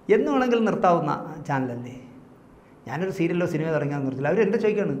 എന്ന് വേണമെങ്കിലും നിർത്താവുന്ന ചാനലല്ലേ. ഞാനൊരു സീരിയലോ സിനിമയോ തുടങ്ങിയാൽ നിർത്തില്ല. അവർ എൻ്റെ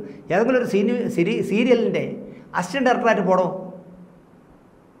ചോദിക്കുകയാണ്, ഏതെങ്കിലും ഒരു സീരിയലിൻ്റെ അസിസ്റ്റൻ്റ് ഡയറക്ടറായിട്ട് പോടോ.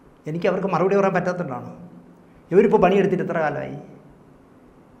 എനിക്ക് അവർക്ക് മറുപടി പറയാൻ പറ്റാത്തതുകൊണ്ടാണ്. ഇവരിപ്പോൾ പണിയെടുത്തിട്ട് എത്ര കാലമായി?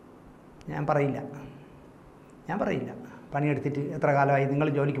 ഞാൻ പറയില്ല. പണിയെടുത്തിട്ട് എത്ര കാലമായി? നിങ്ങൾ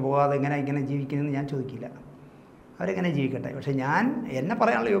ജോലിക്ക് പോകാതെ ഇങ്ങനെ ജീവിക്കുന്നതെന്ന് ഞാൻ ചോദിക്കില്ല. അവരെങ്ങനെ ജീവിക്കട്ടെ. പക്ഷേ എന്നെ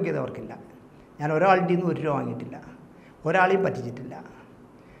പറയാനുള്ള യോഗ്യത അവർക്കില്ല. ഞാൻ ഒരാളുടെ നിന്ന് 1 രൂപ വാങ്ങിയിട്ടില്ല, ഒരാളെയും പറ്റിച്ചിട്ടില്ല.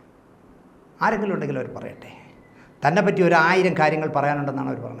 ആരെങ്കിലും ഉണ്ടെങ്കിൽ അവർ പറയട്ടെ. തന്നെ പറ്റി 1000 കാര്യങ്ങൾ പറയാനുണ്ടെന്നാണ്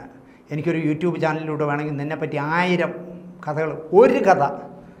അവർ പറഞ്ഞത്. എനിക്കൊരു യൂട്യൂബ് ചാനലിലൂടെ വേണമെങ്കിൽ നിന്നെപ്പറ്റി 1000 കഥകൾ, ഒരു കഥ,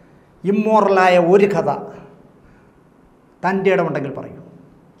 ഇമ്മോറലായ ഒരു കഥ തൻ്റെ ഇടമുണ്ടെങ്കിൽ പറയൂ.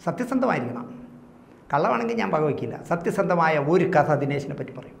 സത്യസന്ധമായിരിക്കണം. കള്ളമാണെങ്കിൽ ഞാൻ പകവയ്ക്കില്ല. സത്യസന്ധമായ ഒരു കഥ ദിനേശിനെ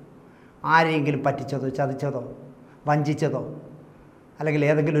പറ്റി പറയും. ആരെയെങ്കിലും പറ്റിച്ചതോ ചതിച്ചതോ വഞ്ചിച്ചതോ അല്ലെങ്കിൽ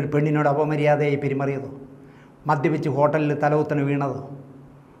ഏതെങ്കിലും ഒരു പെണ്ണിനോട് അപമര്യാദയായി പെരുമാറിയതോ, മദ്യപിച്ച് ഹോട്ടലിൽ തലകുത്തനെ വീണതോ,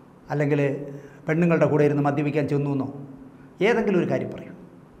 അല്ലെങ്കിൽ പെണ്ണുങ്ങളുടെ കൂടെ ഇരുന്ന് മദ്യപിക്കാൻ ചെന്നുവെന്നോ ഏതെങ്കിലും ഒരു കാര്യം പറയൂ.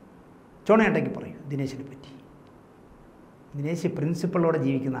 ചുണയുണ്ടെങ്കിൽ പറയൂ ദിനേശിനെ പറ്റി. ദിനേശ് പ്രിൻസിപ്പളോടെ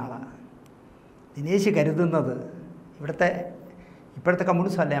ജീവിക്കുന്ന ആളാണ്. ദിനേശ് കരുതുന്നത് ഇപ്പോഴത്തെ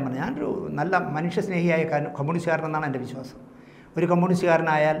കമ്മ്യൂണിസ്റ്റ് അല്ല. ഞാൻ പറഞ്ഞത്, ഞാനൊരു നല്ല മനുഷ്യസ്നേഹിയായ കമ്മ്യൂണിസ്റ്റുകാരനെന്നാണ് എൻ്റെ വിശ്വാസം. ഒരു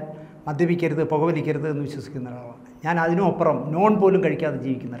കമ്മ്യൂണിസ്റ്റുകാരനായാൽ മദ്യപിക്കരുത്, പുകവലിക്കരുത് എന്ന് വിശ്വസിക്കുന്ന ഒരാളാണ്. ഞാൻ അതിനുമപ്പുറം നോൺ പോലും കഴിക്കാതെ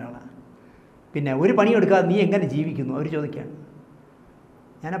ജീവിക്കുന്ന ഒരാളാണ്. പിന്നെ ഒരു പണിയെടുക്കാതെ നീ എങ്ങനെ ജീവിക്കുന്നു അവർ ചോദിക്കുകയാണ്.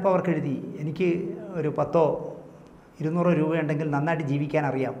 ഞാനപ്പോൾ അവർക്ക് എഴുതി, എനിക്ക് ഒരു 10-200 രൂപയുണ്ടെങ്കിൽ നന്നായിട്ട് ജീവിക്കാൻ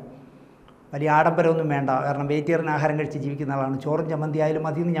അറിയാം, വലിയ ആഡംബരമൊന്നും വേണ്ട, കാരണം വെജിറ്റേറിയൻ ആഹാരം കഴിച്ച് ജീവിക്കുന്ന ആളാണ്, ചോറും ചമ്മന്തി ആയാലും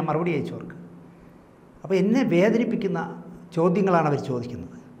മതി എന്ന് ഞാൻ മറുപടി അയച്ചു അവർക്ക്. അപ്പോൾ എന്നെ വേദനിപ്പിക്കുന്ന ചോദ്യങ്ങളാണ് അവർ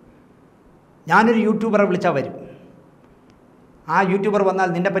ചോദിക്കുന്നത്. ഞാനൊരു യൂട്യൂബറെ വിളിച്ചാൽ വരും, ആ യൂട്യൂബർ വന്നാൽ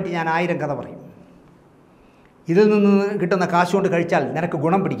നിന്നെപ്പറ്റി ഞാൻ 1000 കഥ പറയും, ഇതിൽ നിന്ന് കിട്ടുന്ന കാശ് കൊണ്ട് കഴിച്ചാൽ നിനക്ക്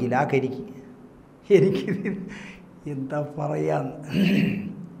ഗുണം പിടിക്കില്ല ആ കരിക്ക്. എനിക്ക് എന്താ പറയാന്ന്.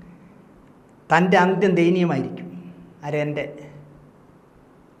 തൻ്റെ അന്ത്യം ദയനീയമായിരിക്കും. എൻ്റെ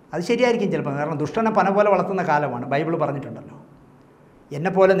അത് ശരിയായിരിക്കും ചിലപ്പോൾ, കാരണം ദുഷ്ടനെ പന പോലെ വളർത്തുന്ന കാലമാണ്, ബൈബിൾ പറഞ്ഞിട്ടുണ്ടല്ലോ.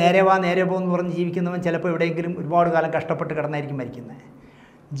 എന്നെപ്പോലെ നേരെ വാ നേരെ പോ എന്ന് പറഞ്ഞ് ജീവിക്കുന്നവൻ ചിലപ്പോൾ എവിടെയെങ്കിലും ഒരുപാട് കാലം കഷ്ടപ്പെട്ട് കിടന്നായിരിക്കും മരിക്കുന്നത്.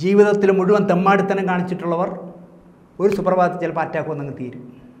 ജീവിതത്തിൽ മുഴുവൻ തെമ്മാടിത്തനം കാണിച്ചിട്ടുള്ളവർ ഒരു സുപ്രഭാതത്തിൽ ചിലപ്പോൾ അറ്റാക്ക് വന്നങ്ങ് തീരും.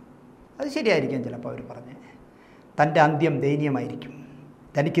 അത് ശരിയായിരിക്കും ചിലപ്പോൾ അവർ പറഞ്ഞ്. തൻ്റെ അന്ത്യം ദയനീയമായിരിക്കും,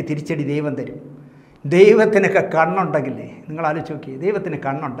 തനിക്ക് തിരിച്ചടി ദൈവം തരും. ദൈവത്തിനൊക്കെ കണ്ണുണ്ടെങ്കിൽ നിങ്ങൾ ആലോചിച്ച് നോക്കിയേ, ദൈവത്തിന്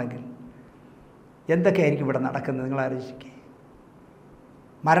കണ്ണുണ്ടെങ്കിൽ എന്തൊക്കെയായിരിക്കും ഇവിടെ നടക്കുന്നത് നിങ്ങൾ ആലോചിക്കുക.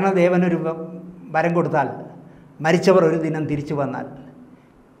 മരണദേവനൊരു വരം കൊടുത്താൽ, മരിച്ചവർ ഒരു ദിനം തിരിച്ചു വന്നാൽ,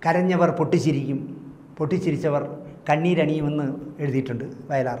 കരഞ്ഞവർ പൊട്ടിച്ചിരിക്കും, പൊട്ടിച്ചിരിച്ചവർ കണ്ണീരണിയുമെന്ന് എഴുതിയിട്ടുണ്ട്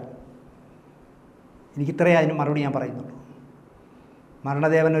വയലാർ. എനിക്കിത്രയേ അതിന് മറുപടി ഞാൻ പറയുന്നുള്ളൂ.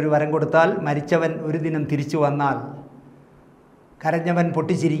 മരണദേവൻ ഒരു വരം കൊടുത്താൽ, മരിച്ചവൻ ഒരു ദിനം തിരിച്ചു വന്നാൽ, കരഞ്ഞവൻ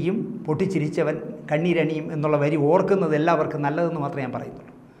പൊട്ടിച്ചിരിക്കും, പൊട്ടിച്ചിരിച്ചവൻ കണ്ണീരണിയും എന്നുള്ള വരി ഓർക്കുന്നത് എല്ലാവർക്കും നല്ലതെന്ന് മാത്രമേ ഞാൻ പറയുന്നുള്ളൂ.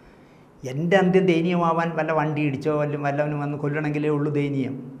 എൻ്റെ അന്ത്യം ദയനീയമാവാൻ വല്ല വണ്ടി ഇടിച്ചോ വല്ലവനും വന്ന് കൊല്ലണമെങ്കിലേ ഉള്ളൂ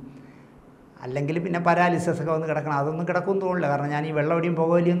ദയനീയം. അല്ലെങ്കിൽ പിന്നെ പാരാലിസിസ് ഒക്കെ വന്ന് കിടക്കണം. അതൊന്നും കിടക്കുമെന്ന് തോന്നില്ല, കാരണം ഞാൻ ഈ വെള്ളമടിയും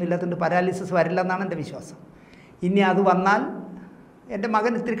പുകവലിയൊന്നും ഇല്ലാത്തതുകൊണ്ട് പാരാലിസിസ് വരില്ലെന്നാണ് എൻ്റെ വിശ്വാസം. ഇനി അത് വന്നാൽ എൻ്റെ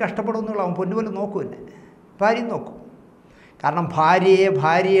മകൻ ഇത്തിരി കഷ്ടപ്പെടുമെന്നുള്ള, അവൻ പൊന്നുപോലെ നോക്കും, എന്നെ ഭാര്യയും നോക്കും. കാരണം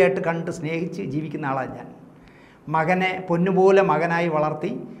ഭാര്യയായിട്ട് കണ്ട് സ്നേഹിച്ച് ജീവിക്കുന്ന ആളാണ് ഞാൻ. മകനെ പൊന്നുപോലെ മകനായി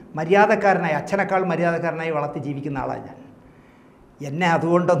വളർത്തി, മര്യാദക്കാരനായി, അച്ഛനേക്കാൾ മര്യാദക്കാരനായി വളർത്തി ജീവിക്കുന്ന ആളാണ് ഞാൻ. എന്നെ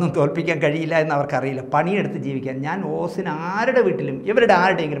അതുകൊണ്ടൊന്നും തോൽപ്പിക്കാൻ കഴിയില്ല എന്ന് അവർക്കറിയില്ല. പണിയെടുത്ത് ജീവിക്കാൻ ഞാൻ ഓസിന് ആരുടെ വീട്ടിലും, ഇവരുടെ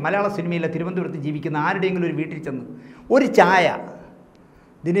ആരുടെയെങ്കിലും, മലയാള സിനിമയിലെ തിരുവനന്തപുരത്ത് ജീവിക്കുന്ന ആരുടെയെങ്കിലും ഒരു വീട്ടിൽ ചെന്ന് ഒരു ചായ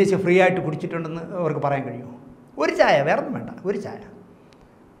ദിനേശ് ഫ്രീ ആയിട്ട് കുടിച്ചിട്ടുണ്ടെന്ന് അവർക്ക് പറയാൻ കഴിയുമോ? ഒരു ചായ, വേറൊന്നും വേണ്ട, ഒരു ചായ.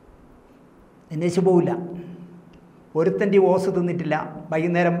 ദിനേശ് പോവില്ല, ഒരുത്തൻ്റെ ഓസ് തിന്നിട്ടില്ല.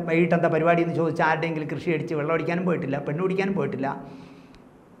 വൈകിട്ട് എന്താ പരിപാടി എന്ന് ചോദിച്ചാൽ ആരുടെയെങ്കിലും കൃഷി അടിച്ച് വെള്ളം അടിക്കാനും പോയിട്ടില്ല, പെണ്ണ് പിടിക്കാനും പോയിട്ടില്ല,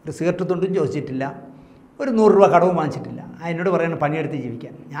 ഒരു സിഗരറ്റ് തുണ്ടും ചോദിച്ചിട്ടില്ല, ഒരു 100 രൂപ കടവും വാങ്ങിച്ചിട്ടില്ല. എന്നോട് പറയണം പണിയെടുത്ത്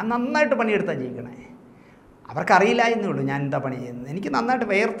ജീവിക്കാൻ. ഞാൻ നന്നായിട്ട് പണിയെടുത്താൽ ജീവിക്കണേ. അവർക്കറിയില്ല എന്നേ ഉള്ളൂ ഞാൻ എന്താ പണി ചെയ്യുന്നത്. എനിക്ക് നന്നായിട്ട്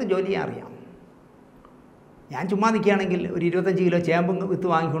വേർത്ത് ജോലി ചെയ്യാൻ അറിയാം. ഞാൻ ചുമ്മാ നിൽക്കുകയാണെങ്കിൽ ഒരു 25 കിലോ ചേമ്പും വിത്ത്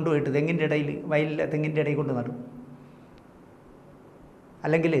വാങ്ങിക്കൊണ്ട് പോയിട്ട് തെങ്ങിൻ്റെ ഇടയിൽ, വയലിലെ തെങ്ങിൻ്റെ ഇടയിൽ കൊണ്ട് നടും.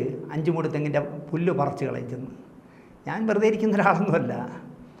 അല്ലെങ്കിൽ 5 മൂട് തെങ്ങിൻ്റെ പുല്ല് പറിച്ച് കളയും ചെന്ന്. ഞാൻ വെറുതെ ഇരിക്കുന്ന ഒരാളൊന്നുമല്ല.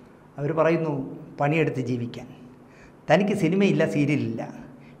 അവർ പറയുന്നു പണിയെടുത്ത് ജീവിക്കാൻ. തനിക്ക് സിനിമയില്ല, സീരിയലില്ല,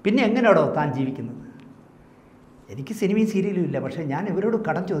 പിന്നെ എങ്ങനെയാണോ താൻ ജീവിക്കുന്നത്? എനിക്ക് സിനിമയും സീരിയലും ഇല്ല, പക്ഷേ ഞാൻ ഇവരോട്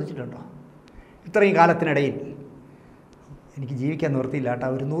കടം ചോദിച്ചിട്ടുണ്ടോ? ഇത്രയും കാലത്തിനിടയിൽ എനിക്ക് ജീവിക്കാൻ നിവൃത്തിയില്ല കേട്ടോ,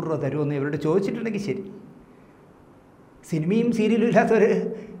 ഒരു 100 രൂപ തരുമെന്ന് ഇവരോട് ചോദിച്ചിട്ടുണ്ടെങ്കിൽ ശരി. സിനിമയും സീരിയലും ഇല്ലാത്തവർ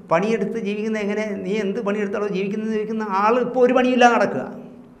പണിയെടുത്ത് ജീവിക്കുന്ന എങ്ങനെ? നീ എന്ത് പണിയെടുത്താലോ ജീവിക്കുന്ന ആൾ ഇപ്പോൾ ഒരു പണിയില്ലാതെ നടക്കുക.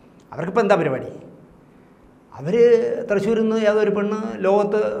 അവർക്കിപ്പോൾ എന്താ പരിപാടി? അവർ തൃശ്ശൂരിൽ നിന്ന് ഏതൊരു പെണ്ണ്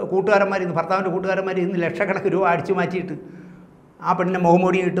ലോകത്ത് കൂട്ടുകാരന്മാരിന്ന്, ഭർത്താവിൻ്റെ കൂട്ടുകാരന്മാരിന്ന് ലക്ഷക്കണക്കിന് രൂപ അടിച്ചു മാറ്റിയിട്ട് ആ പെണ്ണിനെ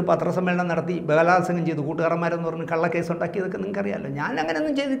മുഖംമൂടിയിട്ട് പത്രസമ്മേളനം നടത്തി ബലാത്സംഗം ചെയ്തു. കൂട്ടുകാരന്മാരെന്ന് പറഞ്ഞ് കള്ളക്കേസ് ഉണ്ടാക്കിയതൊക്കെ നിങ്ങൾക്കറിയാമല്ലോ. ഞാൻ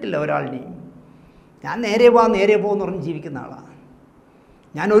അങ്ങനെയൊന്നും ചെയ്തിട്ടില്ല ഒരാളിനെയും. ഞാൻ നേരെ പോകുമെന്ന് പറഞ്ഞ് ജീവിക്കുന്ന ആളാണ്.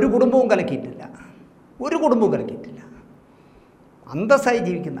 ഞാൻ ഒരു കുടുംബവും കലക്കിയിട്ടില്ല, അന്തസ്സായി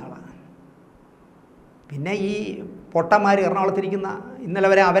ജീവിക്കുന്ന ആളാണ്. പിന്നെ ഈ പൊട്ടന്മാർ എറണാകുളത്തിരിക്കുന്ന, ഇന്നലെ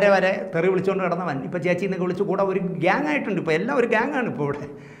വരെ അവരെ വരെ തെറി വിളിച്ചുകൊണ്ട് കിടന്നവൻ ഇപ്പോൾ ചേച്ചി എന്നൊക്കെ വിളിച്ച് കൂടെ ഒരു ഗ്യാങ്ങായിട്ടുണ്ട്. ഇപ്പോൾ എല്ലാം ഒരു ഗ്യാങ്ങാണ്. ഇപ്പോൾ ഇവിടെ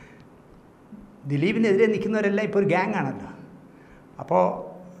ദിലീപിനെതിരെ നിൽക്കുന്നവരെല്ലാം ഇപ്പോൾ ഒരു ഗ്യാങ്ങാണല്ലോ. അപ്പോൾ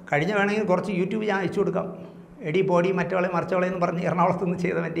കഴിഞ്ഞ വേണമെങ്കിൽ കുറച്ച് യൂട്യൂബ് ഞാൻ അയച്ചു കൊടുക്കാം. എടി പോടി മറ്റവളെ മറിച്ചവളെ എന്ന് പറഞ്ഞ് എറണാകുളത്ത് നിന്ന്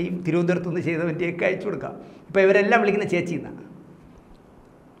ചെയ്തവൻ്റെയും തിരുവനന്തപുരത്ത് നിന്ന് ചെയ്തവൻ്റെയും ഒക്കെ അയച്ചു കൊടുക്കാം. ഇപ്പോൾ ഇവരെല്ലാം വിളിക്കുന്ന ചേച്ചി എന്നാണ്.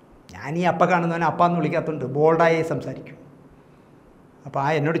 ഞാൻ ഈ അപ്പ കാണുന്നവനെ അപ്പാന്ന് വിളിക്കാത്തതുകൊണ്ട് ബോൾഡായി സംസാരിക്കും. അപ്പോൾ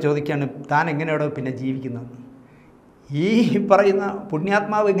എന്നോട് ചോദിക്കുകയാണ് താൻ എങ്ങനെയോടോ പിന്നെ ജീവിക്കുന്നത്? ഈ പറയുന്ന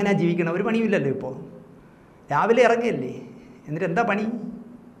പുണ്യാത്മാവ് എങ്ങനെയാണ് ജീവിക്കണം? ഒരു പണിയുമില്ലല്ലോ. ഇപ്പോൾ രാവിലെ ഇറങ്ങിയല്ലേ, എന്നിട്ട് എന്താ പണി?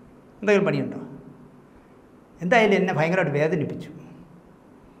 എന്തെങ്കിലും പണിയുണ്ടോ? എന്തായാലും എന്നെ ഭയങ്കരമായിട്ട് വേദനിപ്പിച്ചു.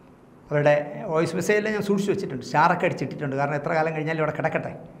 അവരുടെ വോയിസ് മെസ്സേജെല്ലാം ഞാൻ സൂക്ഷിച്ച് വെച്ചിട്ടുണ്ട്, സ്റ്റാറൊക്കെ അടിച്ചിട്ടിട്ടുണ്ട്. കാരണം എത്ര കാലം കഴിഞ്ഞാലും ഇവിടെ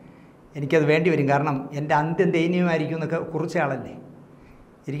കിടക്കട്ടെ, എനിക്കത് വേണ്ടി വരും. കാരണം എൻ്റെ അന്ത്യം ദയനീയമായിരിക്കും എന്നൊക്കെ കുറിച്ച ആളല്ലേ,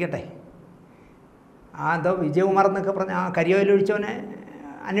 ഇരിക്കട്ടെ. എന്തോ വിജയകുമാർ എന്നൊക്കെ പറഞ്ഞ ആ കരിയോയിലൊഴിച്ചവനെ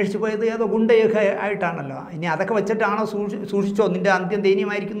അന്വേഷിച്ച് പോയത് ഏതോ ഗുണ്ടയൊക്കെ ആയിട്ടാണല്ലോ. ഇനി അതൊക്കെ വെച്ചിട്ടാണോ സൂക്ഷിച്ചോ നിൻ്റെ അന്ത്യം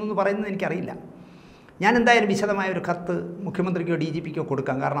ദയനീയമായിരിക്കുന്നു എന്ന് പറയുന്നത് എനിക്കറിയില്ല. ഞാൻ എന്തായാലും വിശദമായ ഒരു കത്ത് മുഖ്യമന്ത്രിക്കോ DGPക്കോ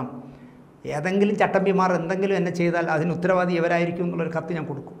കൊടുക്കാം. കാരണം ഏതെങ്കിലും ചട്ടമ്പിമാർ എന്തെങ്കിലും എന്നെ ചെയ്താൽ അതിന് ഉത്തരവാദി ഇവരായിരിക്കും എന്നുള്ളൊരു കത്ത് ഞാൻ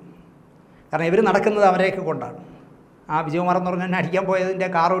കൊടുക്കും. കാരണം ഇവർ നടക്കുന്നത് അവരെയൊക്കെ കൊണ്ടാണ്. ആ വിജയകുമാർ എന്ന് പറഞ്ഞാൽ എന്നെ അടിക്കാൻ പോയതിൻ്റെ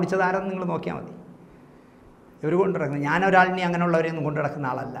കാർ ഓടിച്ചത് ആരെന്ന് നിങ്ങൾ നോക്കിയാൽ മതി. ഇവർ കൊണ്ടു നടക്കുന്നത്. ഞാനൊരാളിനെ അങ്ങനെയുള്ളവരെയൊന്നും കൊണ്ടു നടക്കുന്ന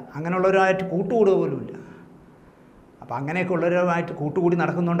ആളല്ല. അങ്ങനെയുള്ളവരുമായിട്ട് കൂട്ടുകൂടുക പോലുമില്ല. അപ്പോൾ അങ്ങനെയൊക്കെ ഉള്ളവരുമായിട്ട് കൂട്ടുകൂടി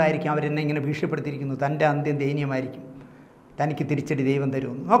നടക്കുന്നതുകൊണ്ടായിരിക്കും അവരെന്നെ ഇങ്ങനെ ഭീഷണിപ്പെടുത്തിയിരിക്കുന്നു. തൻ്റെ അന്ത്യം ദയനീയമായിരിക്കും, തനിക്ക് തിരിച്ചടി ദൈവം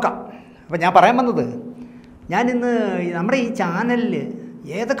തരുമെന്ന്. നോക്കാം. അപ്പോൾ ഞാൻ പറയാൻ വന്നത്, ഞാനിന്ന് നമ്മുടെ ഈ ചാനലിൽ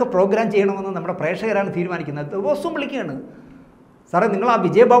ഏതൊക്കെ പ്രോഗ്രാം ചെയ്യണമെന്ന് നമ്മുടെ പ്രേക്ഷകരാണ് തീരുമാനിക്കുന്നത്. ദിവസവും വിളിക്കുകയാണ്, സാറേ നിങ്ങൾ ആ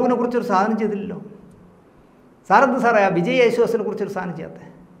വിജയ് ബാബുവിനെ കുറിച്ചൊരു സാധനം ചെയ്തില്ലല്ലോ, സാറെന്ത് സാറേ ആ വിജയ് യേശുദാസിനെ കുറിച്ചൊരു സാധനം ചെയ്യാത്തത്,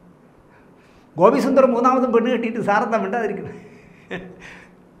 ഗോപി സുന്ദർ മൂന്നാമതും പെണ്ണ് കെട്ടിയിട്ട് സാറെന്താ മിണ്ടാതിരിക്കണം.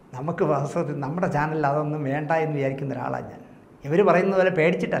 നമുക്ക് വാസ്തവത്തിൽ നമ്മുടെ ചാനലിൽ അതൊന്നും വേണ്ട എന്ന് വിചാരിക്കുന്ന ഒരാളാണ് ഞാൻ. ഇവർ പറയുന്നത് പോലെ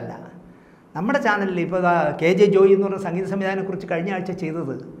പേടിച്ചിട്ടല്ല. നമ്മുടെ ചാനലിൽ ഇപ്പോൾ KJ ജോയി എന്ന് പറഞ്ഞ സംഗീത സംവിധാനത്തെക്കുറിച്ച് കഴിഞ്ഞ ആഴ്ച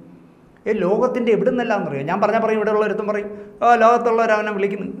ചെയ്തത് ലോകത്തിൻ്റെ എവിടെ നിന്നെല്ലാം അറിയാം. ഞാൻ പറഞ്ഞാൽ പറയും, ഇവിടെ ഉള്ളവരത്തും പറയും ലോകത്തുള്ളവരവനെ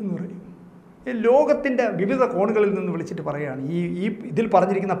വിളിക്കുന്നു എന്ന് പറയും. ലോകത്തിൻ്റെ വിവിധ കോണുകളിൽ നിന്ന് വിളിച്ചിട്ട് പറയുകയാണ് ഈ ഇതിൽ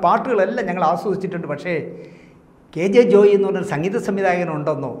പറഞ്ഞിരിക്കുന്ന പാട്ടുകളെല്ലാം ഞങ്ങൾ ആസ്വദിച്ചിട്ടുണ്ട്. പക്ഷേ KJ ജോയി എന്ന് പറഞ്ഞൊരു സംഗീത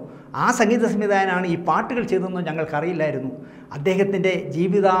സംവിധായകനുണ്ടെന്നോ ആ സംഗീത സംവിധായകനാണ് ഈ പാട്ടുകൾ ചെയ്തതെന്നോ ഞങ്ങൾക്കറിയില്ലായിരുന്നു. അദ്ദേഹത്തിൻ്റെ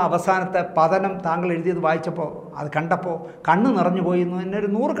ജീവിത അവസാനത്തെ പതനം താങ്കൾ എഴുതിയത് വായിച്ചപ്പോൾ അത് കണ്ടപ്പോൾ കണ്ണ് നിറഞ്ഞു പോയി എന്ന് തന്നെ ഒരു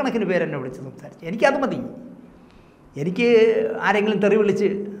 100 കണക്കിന് പേര് എന്നെ വിളിച്ച് സംസാരിച്ചു. എനിക്കത് മതി. എനിക്ക് ആരെങ്കിലും തെറി വിളിച്ച്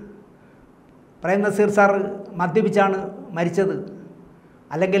പ്രേം നസീർ സാർ മദ്യപിച്ചാണ് മരിച്ചത്,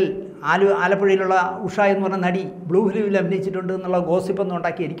 അല്ലെങ്കിൽ ആലപ്പുഴയിലുള്ള ഉഷ എന്ന് പറഞ്ഞ നടി ബ്ലൂ ഫിലിമിൽ അഭിനയിച്ചിട്ടുണ്ട് എന്നുള്ള ഗോസിപ്പൊന്നും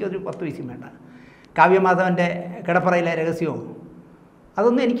ഉണ്ടാക്കി എനിക്കൊരു 10 പൈസയും വേണ്ട. കാവ്യമാധവൻ്റെ കിടപ്പറയിലെ രഹസ്യമോ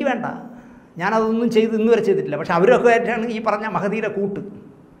അതൊന്നും എനിക്ക് വേണ്ട. ഞാനതൊന്നും ഇന്ന് വരെ ചെയ്തിട്ടില്ല. പക്ഷെ അവരൊക്കെ ആയിട്ടാണ് ഈ പറഞ്ഞ മഹതിയുടെ കൂട്ട്,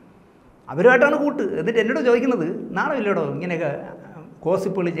 അവരുമായിട്ടാണ് കൂട്ട്. എന്നിട്ട് എന്നോട് ചോദിക്കുന്നത്, നാണമില്ലടോ ഇങ്ങനെയൊക്കെ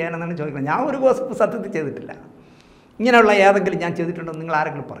ഗോസിപ്പുകൾ ചെയ്യാനെന്നാണ് ചോദിക്കുന്നത്. ഞാൻ ഒരു ഗോസിപ്പ് സത്യത്തിൽ ചെയ്തിട്ടില്ല. ഇങ്ങനെയുള്ള ഏതെങ്കിലും ഞാൻ ചെയ്തിട്ടുണ്ടോ നിങ്ങൾ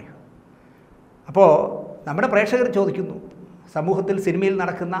ആരെങ്കിലും പറയൂ. അപ്പോൾ നമ്മുടെ പ്രേക്ഷകർ ചോദിക്കുന്നു, സമൂഹത്തിൽ സിനിമയിൽ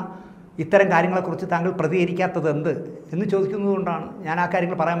നടക്കുന്ന ഇത്തരം കാര്യങ്ങളെക്കുറിച്ച് താങ്കൾ പ്രതികരിക്കാത്തത് എന്ത് എന്ന് ചോദിക്കുന്നതുകൊണ്ടാണ് ഞാൻ ആ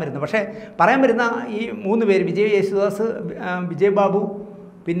കാര്യങ്ങൾ പറയാൻ വരുന്നത്. പക്ഷേ പറയാൻ വരുന്ന ഈ 3 പേര്, വിജയ് യേശുദാസ്, വിജയ് ബാബു,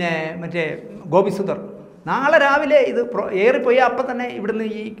 പിന്നെ മറ്റേ ഗോപി സുന്ദർ, നാളെ രാവിലെ ഇത് ഏറിപ്പോയി അപ്പം തന്നെ ഇവിടുന്ന്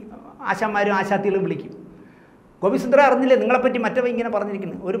ഈ ആശാന്മാരും ആശാത്തികളും വിളിക്കും. ഗോപി സുന്ദർ അറിഞ്ഞില്ലേ നിങ്ങളെപ്പറ്റി മറ്റവ ഇങ്ങനെ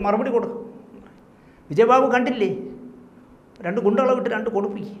പറഞ്ഞിരിക്കുന്നു, ഒരു മറുപടി കൊടുക്കും. വിജയ് ബാബു കണ്ടില്ലേ 2 ഗുണ്ടകളെ വിട്ട് 2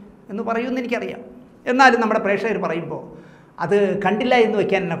 കൊടുപ്പിക്കും എന്ന് പറയുമെന്ന് എനിക്കറിയാം. എന്നാലും നമ്മുടെ പ്രേക്ഷകർ പറയുമ്പോൾ അത് കണ്ടില്ല എന്ന്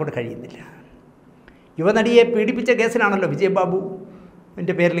വയ്ക്കാൻ എന്നെക്കൊണ്ട് കഴിയുന്നില്ല. യുവനടിയെ പീഡിപ്പിച്ച കേസിനാണല്ലോ വിജയ്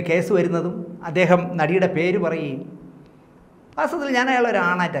ബാബുവിൻ്റെ പേരിൽ കേസ് വരുന്നതും അദ്ദേഹം നടിയുടെ പേര് പറയുകയും. വാസ്തവത്തിൽ ഞാൻ അയാളൊരു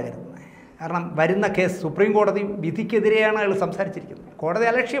ആണായിട്ടാണ് കരുതുന്നത്. കാരണം വരുന്ന കേസ് സുപ്രീം കോടതി വിധിക്കെതിരെയാണ് അയാൾ സംസാരിച്ചിരിക്കുന്നത്. കോടതി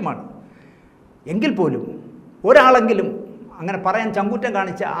അലക്ഷ്യമാണ്. എങ്കിൽ പോലും ഒരാളെങ്കിലും അങ്ങനെ പറയാൻ ചങ്കൂറ്റം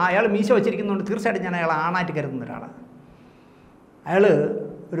കാണിച്ച അയാൾ മീശ വെച്ചിരിക്കുന്നതുകൊണ്ട് തീർച്ചയായിട്ടും ഞാൻ അയാൾ ആണായിട്ട് കരുതുന്ന ഒരാളാണ്. അയാൾ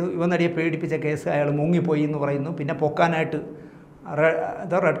ഒരു യുവനടിയെ പീഡിപ്പിച്ച കേസ് അയാൾ മുങ്ങിപ്പോയി എന്ന് പറയുന്നു. പിന്നെ പൊക്കാനായിട്ട്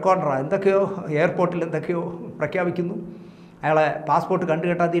റെഡ് കോർണറാ എന്തൊക്കെയോ എയർപോർട്ടിൽ എന്തൊക്കെയോ പ്രഖ്യാപിക്കുന്നു. അയാളെ പാസ്പോർട്ട്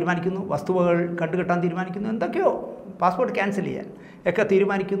കണ്ടുകെട്ടാൻ തീരുമാനിക്കുന്നു, വസ്തുവകൾ കണ്ടുകെട്ടാൻ തീരുമാനിക്കുന്നു, എന്തൊക്കെയോ പാസ്പോർട്ട് ക്യാൻസൽ ചെയ്യാൻ ഒക്കെ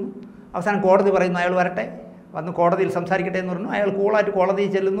തീരുമാനിക്കുന്നു. അവസാനം കോടതി പറയുന്നു അയാൾ വരട്ടെ, വന്ന് കോടതിയിൽ സംസാരിക്കട്ടെ എന്ന് പറഞ്ഞു. അയാൾ കൂളായിട്ട്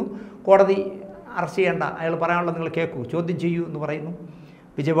കോടതിയിൽ ചെല്ലുന്നു. കോടതി അറസ്റ്റ് ചെയ്യേണ്ട, അയാൾ പറയാനുള്ളത് നിങ്ങൾ കേൾക്കൂ, ചോദ്യം ചെയ്യൂ എന്ന് പറയുന്നു.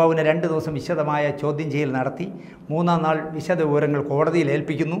 വിജയബാബുവിനെ 2 ദിവസം വിശദമായ ചോദ്യം ചെയ്യൽ നടത്തി. 3-ാം നാൾ വിശദ വിവരങ്ങൾ കോടതിയിൽ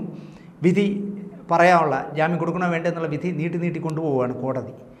ഏൽപ്പിക്കുന്നു. വിധി പറയാനുള്ള ജാമ്യം കൊടുക്കണോ വേണ്ടെന്നുള്ള വിധി നീട്ടി കൊണ്ടുപോവുകയാണ്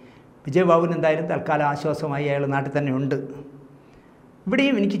കോടതി. വിജയബാബുവിന് എന്തായാലും തൽക്കാലം ആശ്വാസമായി അയാൾ നാട്ടിൽ തന്നെ ഉണ്ട്.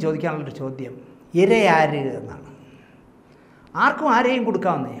 ഇവിടെയും എനിക്ക് ചോദിക്കാനുള്ളൊരു ചോദ്യം, ഇരയാര് എന്നാണ്. ആർക്കും ആരെയും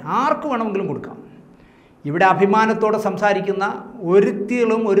കൊടുക്കാമെന്നേ, ആർക്കും വേണമെങ്കിലും കൊടുക്കാം. ഇവിടെ അഭിമാനത്തോടെ സംസാരിക്കുന്ന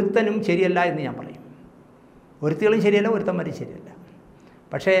ഒരുത്തനും ശരിയല്ല എന്ന് ഞാൻ പറയും. ഒരുത്തികളും ശരിയല്ല, ഒരുത്തന്മാരും ശരിയല്ല.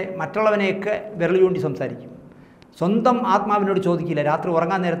 പക്ഷേ മറ്റുള്ളവനെയൊക്കെ വിരൽ ചൂണ്ടി സംസാരിക്കും. സ്വന്തം ആത്മാവിനോട് ചോദിക്കില്ല, രാത്രി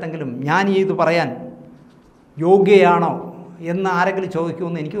ഉറങ്ങാൻ നേരത്തെങ്കിലും ഞാൻ ഇത് പറയാൻ യോഗ്യയാണോ എന്ന് ആരെങ്കിലും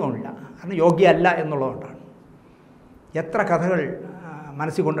ചോദിക്കുമെന്ന് എനിക്ക് തോന്നില്ല. കാരണം യോഗ്യമല്ല എന്നുള്ളതുകൊണ്ടാണ്. എത്ര കഥകൾ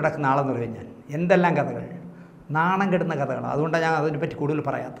മനസ്സിൽ കൊണ്ടു നടക്കുന്ന ആളെന്ന് പറയും ഞാൻ. എന്തെല്ലാം കഥകൾ, നാണം കെടുന്ന കഥകളാണ്. അതുകൊണ്ടാണ് ഞാൻ അതിനെപ്പറ്റി കൂടുതൽ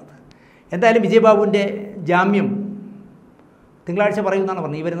പറയാത്തത്. എന്തായാലും വിജയ് ബാബുവിൻ്റെ ജാമ്യം തിങ്കളാഴ്ച പറയുമെന്നാണ്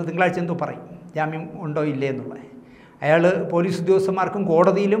പറഞ്ഞത്. ഈ വരുന്ന തിങ്കളാഴ്ച എന്തോ പറയും ജാമ്യം ഉണ്ടോ ഇല്ലേ എന്നുള്ളത്. അയാൾ പോലീസ് ഉദ്യോഗസ്ഥന്മാർക്കും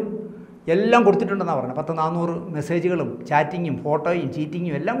കോടതിയിലും എല്ലാം കൊടുത്തിട്ടുണ്ടെന്നാണ് പറഞ്ഞത്. 400 മെസ്സേജുകളും ചാറ്റിങ്ങും ഫോട്ടോയും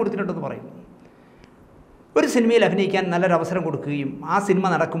ചീറ്റിങ്ങും എല്ലാം കൊടുത്തിട്ടുണ്ടെന്ന് പറയുന്നു. ഒരു സിനിമയിൽ അഭിനയിക്കാൻ നല്ലൊരു അവസരം കൊടുക്കുകയും ആ സിനിമ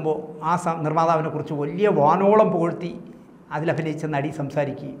നടക്കുമ്പോൾ ആ നിർമ്മാതാവിനെക്കുറിച്ച് വലിയ വാനോളം പുകഴ്ത്തി അതിലഭിനയിച്ച നടി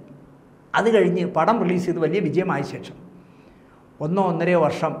സംസാരിക്കുകയും അത് കഴിഞ്ഞ് പടം റിലീസ് ചെയ്ത് വലിയ വിജയമായ ശേഷം 1-1.5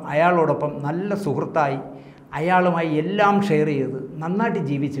 വർഷം അയാളോടൊപ്പം നല്ല സുഹൃത്തായി അയാളുമായി എല്ലാം ഷെയർ ചെയ്ത് നന്നായിട്ട്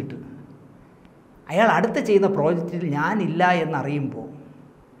ജീവിച്ചിട്ട് അയാൾ അടുത്ത് ചെയ്യുന്ന പ്രോജക്റ്റിൽ ഞാനില്ല എന്നറിയുമ്പോൾ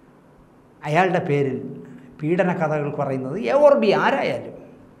അയാളുടെ പേരിൽ പീഡന കഥകൾ പറയുന്നത് എ ഓർ ബി ആരായാലും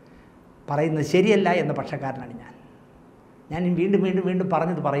പറയുന്നത് ശരിയല്ല എന്ന പക്ഷക്കാരനാണ് ഞാൻ വീണ്ടും വീണ്ടും വീണ്ടും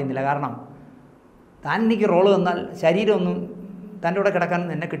പറയുന്നില്ല. കാരണം താൻ എനിക്ക് റോള് തന്നാൽ ശരീരമൊന്നും തൻ്റെ കൂടെ കിടക്കാൻ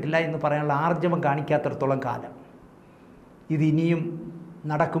എന്നെ കിട്ടില്ല എന്ന് പറയാനുള്ള ആർജവം കാണിക്കാത്തിടത്തോളം കാലം ഇതിനിയും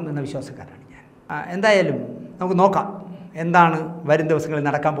നടക്കും എന്ന വിശ്വാസക്കാരാണ് ഞാൻ. എന്തായാലും നമുക്ക് നോക്കാം എന്താണ് വരും ദിവസങ്ങളിൽ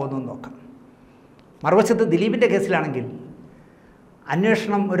നടക്കാൻ പോകുന്നതെന്ന് നോക്കാം. മറുവശത്ത് ദിലീപിൻ്റെ കേസിലാണെങ്കിൽ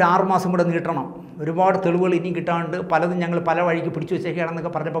അന്വേഷണം ഒരു 6 മാസം കൂടെ നീട്ടണം, ഒരുപാട് തെളിവുകൾ ഇനിയും കിട്ടാണ്ട് പലതും ഞങ്ങൾ പല വഴിക്ക് പിടിച്ചു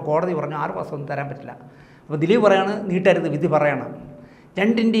വെച്ചേക്കുകയാണെന്നൊക്കെ പറഞ്ഞപ്പോൾ കോടതി പറഞ്ഞു 6 മാസം ഒന്നും തരാൻ പറ്റില്ല. അപ്പോൾ ദിലീപ് പറയാണ് നീട്ടരുത്, വിധി പറയണം.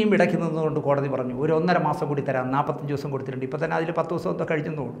 രണ്ടിൻ്റെയും ഇടയ്ക്ക് നിന്നുകൊണ്ട് കോടതി പറഞ്ഞു ഒരു 1.5 മാസം കൂടി തരാം. 45 ദിവസം കൊടുത്തിട്ടുണ്ട്, ഇപ്പോൾ തന്നെ അതിൽ 10 ദിവസം എന്തോ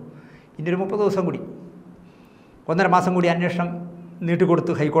കഴിച്ചെന്ന് തോന്നുന്നു. ഇനി ഒരു 30 ദിവസം കൂടി, 1.5 മാസം കൂടി അന്വേഷണം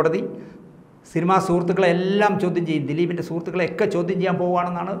നീട്ടിക്കൊടുത്തു ഹൈക്കോടതി. സിനിമാ സുഹൃത്തുക്കളെല്ലാം ചോദ്യം ചെയ്യും, ദിലീപിൻ്റെ സുഹൃത്തുക്കളെയൊക്കെ ചോദ്യം ചെയ്യാൻ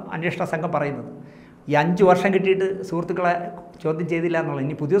പോവുകയാണെന്നാണ് അന്വേഷണ സംഘം പറയുന്നത്. ഈ 5 വർഷം കിട്ടിയിട്ട് സുഹൃത്തുക്കളെ ചോദ്യം ചെയ്തില്ല എന്നുള്ളത്.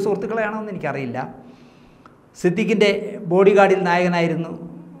 ഇനി പുതിയ സുഹൃത്തുക്കളെയാണോ എന്ന് എനിക്കറിയില്ല. സിദ്ദിഖിൻ്റെ ബോഡി ഗാർഡിൽ നായകനായിരുന്നു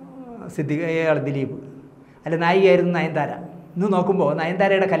ദിലീപ്, അല്ല നായികയായിരുന്നു നയൻതാര. ഇന്ന് നോക്കുമ്പോൾ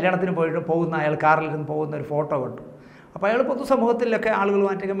നയൻതാരയുടെ കല്യാണത്തിന് പോകുന്ന അയാൾ കാറിലിരുന്ന് പോകുന്ന ഒരു ഫോട്ടോ കണ്ടു. അപ്പോൾ അയാൾ പൊതുസമൂഹത്തിലൊക്കെ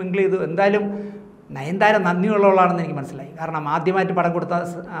ആളുകളുമായിട്ടൊക്കെ മിങ്കിൾ ചെയ്തു. എന്തായാലും നയൻതാര നന്ദിയുള്ളവളാണെന്ന് എനിക്ക് മനസ്സിലായി. കാരണം ആദ്യമായിട്ട് പടം കൊടുത്ത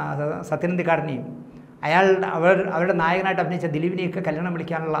സത്യനന്ദിക്കാടിനെയും അവരുടെ നായകനായിട്ട് അഭിനയിച്ച ദിലീപിനെയൊക്കെ കല്യാണം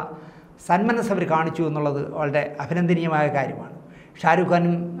വിളിക്കാനുള്ള സന്മനസ് അവർ കാണിച്ചു എന്നുള്ളത് വളരെ അഭിനന്ദനീയമായ കാര്യമാണ്. ഷാരൂഖ്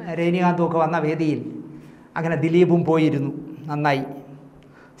ഖാനും രജനീകാന്തും ഒക്കെ വന്ന വേദിയിൽ അങ്ങനെ ദിലീപും പോയിരുന്നു, നന്നായി.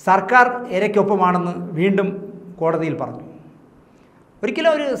 സർക്കാർ ഇരയ്ക്കൊപ്പമാണെന്ന് വീണ്ടും കോടതിയിൽ പറഞ്ഞു.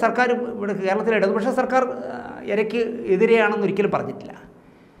 ഒരിക്കലും ഒരു സർക്കാർ ഇവിടെ കേരളത്തിലെ ഇടതുപക്ഷ സർക്കാർ ഇരയ്ക്ക് എതിരെയാണെന്ന് ഒരിക്കലും പറഞ്ഞിട്ടില്ല.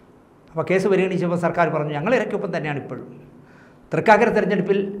 അപ്പോൾ കേസ് പരിഗണിച്ചപ്പോൾ സർക്കാർ പറഞ്ഞു ഞങ്ങൾ ഇരയ്ക്കൊപ്പം തന്നെയാണ് ഇപ്പോഴും. തൃക്കാക്കര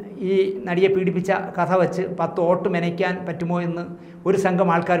തെരഞ്ഞെടുപ്പിൽ ഈ നടിയെ പീഡിപ്പിച്ച കഥ വച്ച് 10 വോട്ട് മെനയ്ക്കാൻ പറ്റുമോ എന്ന് ഒരു സംഘം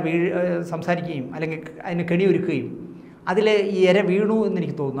ആൾക്കാർ സംസാരിക്കുകയും അല്ലെങ്കിൽ അതിന് കെണിയൊരുക്കുകയും അതിൽ ഈ ഇര വീണു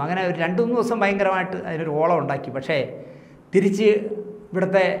എന്നെനിക്ക് തോന്നുന്നു. അങ്ങനെ ഒരു 2-3 ദിവസം ഭയങ്കരമായിട്ട് അതിനൊരു ഓളം ഉണ്ടാക്കി. പക്ഷേ തിരിച്ച്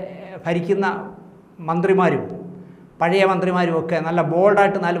ഇവിടുത്തെ ഭരിക്കുന്ന മന്ത്രിമാരും പഴയ മന്ത്രിമാരും ഒക്കെ നല്ല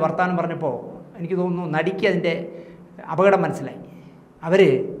ബോൾഡായിട്ട് 4 വർത്തമാനം പറഞ്ഞപ്പോൾ എനിക്ക് തോന്നുന്നു നടിക്ക് അതിൻ്റെ അപകടം മനസ്സിലായി. അവർ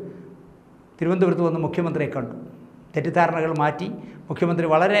തിരുവനന്തപുരത്ത് വന്ന് മുഖ്യമന്ത്രിയെ കണ്ടു, തെറ്റിദ്ധാരണകൾ മാറ്റി മുഖ്യമന്ത്രി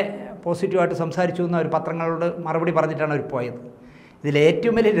വളരെ പോസിറ്റീവായിട്ട് സംസാരിച്ചു എന്ന് അവർ പത്രങ്ങളോട് മറുപടി പറഞ്ഞിട്ടാണ് അവർ പോയത്. ഇതിൽ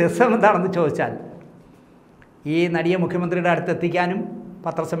ഏറ്റവും വലിയ രസം എന്താണെന്ന് ചോദിച്ചാൽ ഈ നടിയെ മുഖ്യമന്ത്രിയുടെ അടുത്ത് എത്തിക്കാനും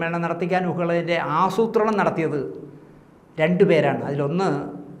പത്രസമ്മേളനം നടത്തിക്കാനും ഒക്കെയുള്ളതിൻ്റെ ആസൂത്രണം നടത്തിയത് 2 പേരാണ്. അതിലൊന്ന്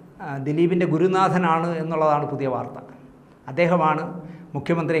ദിലീപിൻ്റെ ഗുരുനാഥനാണ് എന്നുള്ളതാണ് പുതിയ വാർത്ത. അദ്ദേഹമാണ്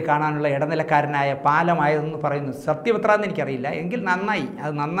മുഖ്യമന്ത്രിയെ കാണാനുള്ള ഇടനിലക്കാരനായ പാലമായതെന്ന് പറയുന്നു. സത്യം എത്രയെന്ന് എനിക്കറിയില്ല, എങ്കിൽ നന്നായി,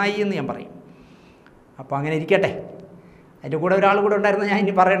 അത് നന്നായി എന്ന് ഞാൻ പറയും. അപ്പോൾ അങ്ങനെ ഇരിക്കട്ടെ. അതിൻ്റെ കൂടെ ഒരാൾ കൂടെ ഉണ്ടായിരുന്ന ഞാൻ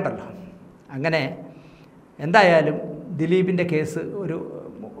ഇനി പറയണ്ടല്ലോ. അങ്ങനെ എന്തായാലും ദിലീപിൻ്റെ കേസ് ഒരു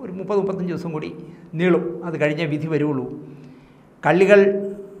 30-35 ദിവസം കൂടി നീളും. അത് കഴിഞ്ഞേ വിധി വരുള്ളൂ. കള്ളികൾ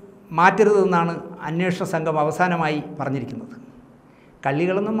മാറ്റരുതെന്നാണ് അന്വേഷണ സംഘം അവസാനമായി പറഞ്ഞിരിക്കുന്നത്.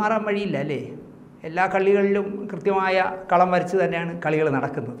 കള്ളികളൊന്നും മാറാൻ വഴിയില്ല അല്ലേ? എല്ലാ കള്ളികളിലും കൃത്യമായ കളം വരച്ച് തന്നെയാണ് കളികൾ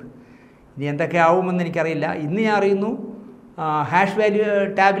നടക്കുന്നത്. ഇനി എന്തൊക്കെ ആവുമെന്ന് എനിക്കറിയില്ല. ഇന്ന് ഞാൻ അറിയുന്നു ഹാഷ് വാല്യൂ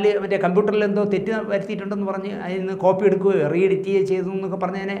ടാബിൽ മറ്റേ കമ്പ്യൂട്ടറിൽ എന്തോ തെറ്റ് വരുത്തിയിട്ടുണ്ടെന്ന് പറഞ്ഞ് അതിൽ നിന്ന് കോപ്പി എടുക്കുകയോ റീ എഡിറ്റ് ചെയ്തു എന്നൊക്കെ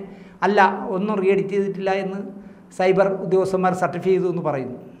പറഞ്ഞതിനെ അല്ല, ഒന്നും റീ എഡിറ്റ് ചെയ്തിട്ടില്ല എന്ന് സൈബർ ഉദ്യോഗസ്ഥന്മാർ സർട്ടിഫൈ ചെയ്തു എന്ന്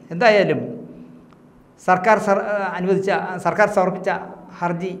പറയുന്നു. എന്തായാലും സർക്കാർ സമർപ്പിച്ച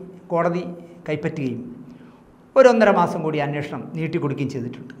ഹർജി കോടതി കൈപ്പറ്റുകയും ഒരു 1.5 മാസം കൂടി അന്വേഷണം നീട്ടിക്കൊടുക്കുകയും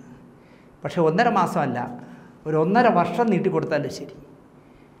ചെയ്തിട്ടുണ്ട്. പക്ഷേ 1.5 മാസമല്ല, ഒരു 1.5 വർഷം നീട്ടിക്കൊടുത്താലും ശരി.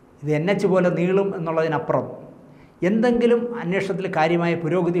 ഇത് NH പോലെ നീളും എന്നുള്ളതിനപ്പുറം എന്തെങ്കിലും അന്വേഷണത്തിൽ കാര്യമായ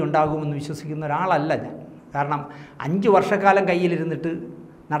പുരോഗതി ഉണ്ടാകുമെന്ന് വിശ്വസിക്കുന്ന ഒരാളല്ല ഞാൻ. കാരണം 5 വർഷക്കാലം കയ്യിലിരുന്നിട്ട്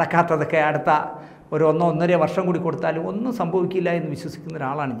നടക്കാത്തതൊക്കെ അടുത്ത ഒരു 1-1.5 വർഷം കൂടി കൊടുത്താലും ഒന്നും സംഭവിക്കില്ല എന്ന് വിശ്വസിക്കുന്ന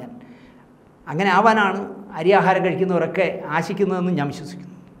ഒരാളാണ് ഞാൻ. അങ്ങനെ ആവാനാണ് അരിയാഹാരം കഴിക്കുന്നവരൊക്കെ ആശിക്കുന്നതെന്ന് ഞാൻ വിശ്വസിക്കുന്നു.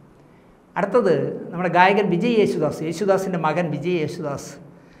 അടുത്തത് നമ്മുടെ ഗായകൻ വിജയ് യേശുദാസിൻ്റെ മകൻ വിജയ് യേശുദാസ്,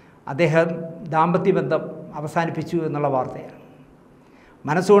 അദ്ദേഹം ദാമ്പത്യബന്ധം അവസാനിപ്പിച്ചു എന്നുള്ള വാർത്തയാണ്.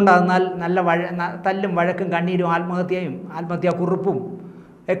 മനസ്സുകൊണ്ടാകുന്നാൽ നല്ല തല്ലും വഴക്കും കണ്ണീരും ആത്മഹത്യാക്കുറിപ്പും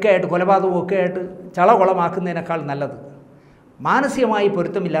ഒക്കെ ആയിട്ട് കൊലപാതകവും ഒക്കെ ആയിട്ട് ചളകൊളമാക്കുന്നതിനേക്കാൾ നല്ലത് മാനസികമായി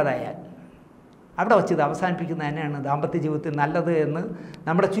പൊരുത്തമില്ലാതായാൽ അവിടെ വച്ച് ഇത് അവസാനിപ്പിക്കുന്നത് തന്നെയാണ് ദാമ്പത്യ ജീവിതത്തിൽ നല്ലത് എന്ന്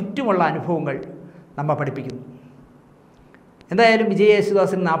നമ്മുടെ ചുറ്റുമുള്ള അനുഭവങ്ങൾ നമ്മെ പഠിപ്പിക്കുന്നു. എന്തായാലും വിജയ്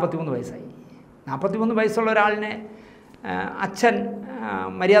യേശുദാസിന് 43 വയസ്സായി. 43 വയസ്സുള്ള ഒരാളിനെ അച്ഛൻ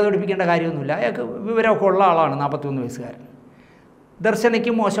മര്യാദ പഠിപ്പിക്കേണ്ട കാര്യമൊന്നുമില്ല. അയാൾക്ക് വിവരമൊക്കെ ഉള്ള ആളാണ് 43 വയസ്സുകാരൻ.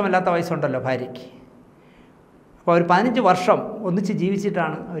 ദർശനയ്ക്കും മോശമല്ലാത്ത വയസ്സുണ്ടല്ലോ ഭാര്യയ്ക്ക്. അപ്പോൾ ഒരു 15 വർഷം ഒന്നിച്ച്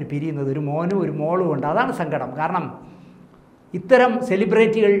ജീവിച്ചിട്ടാണ് അവർ പിരിയുന്നത്. ഒരു മോനും ഒരു മോളും ഉണ്ട്. അതാണ് സങ്കടം. കാരണം ഇത്തരം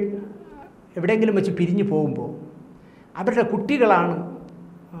സെലിബ്രിറ്റികൾ എവിടെയെങ്കിലും വെച്ച് പിരിഞ്ഞു പോകുമ്പോൾ അവരുടെ കുട്ടികളാണ്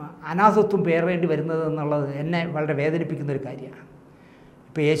അനാഥത്വം പേറേണ്ടി വരുന്നത് എന്നുള്ളത് എന്നെ വളരെ വേദനിപ്പിക്കുന്നൊരു കാര്യമാണ്.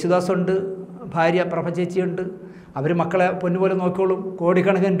 ഇപ്പോൾ യേശുദാസുണ്ട്, ഭാര്യ പ്രഭ ചേച്ചിയുണ്ട്, അവർ മക്കളെ പൊന്നുപോലെ നോക്കിക്കോളും.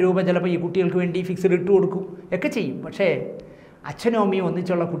 കോടിക്കണക്കിന് രൂപ ചിലപ്പോൾ ഈ കുട്ടികൾക്ക് വേണ്ടി ഫിക്സ്ഡ് ഇട്ട് കൊടുക്കും, ഒക്കെ ചെയ്യും. പക്ഷേ അച്ഛനും അമ്മയും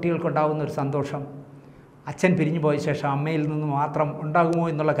ഒന്നിച്ചുള്ള കുട്ടികൾക്കുണ്ടാകുന്ന ഒരു സന്തോഷം അച്ഛൻ പിരിഞ്ഞു പോയ ശേഷം അമ്മയിൽ നിന്ന് മാത്രം ഉണ്ടാകുമോ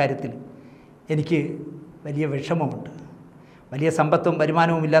എന്നുള്ള കാര്യത്തിൽ എനിക്ക് വലിയ വിഷമമുണ്ട്. വലിയ സമ്പത്തും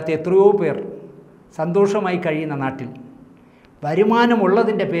വരുമാനവും ഇല്ലാത്ത എത്രയോ പേർ സന്തോഷമായി കഴിയുന്ന നാട്ടിൽ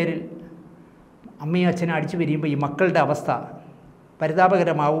വരുമാനമുള്ളതിൻ്റെ പേരിൽ അമ്മയും അച്ഛനും അടിച്ചു പിരിയുമ്പോൾ ഈ മക്കളുടെ അവസ്ഥ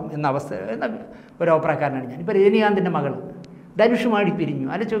പരിതാപകരമാവും എന്ന അവസ്ഥ എന്ന ഒരു അഭിപ്രായക്കാരനാണ് ഞാൻ. ഇപ്പോൾ രജനീകാന്തിൻ്റെ മകൾ ധനുഷുമായിട്ട് പിരിഞ്ഞു.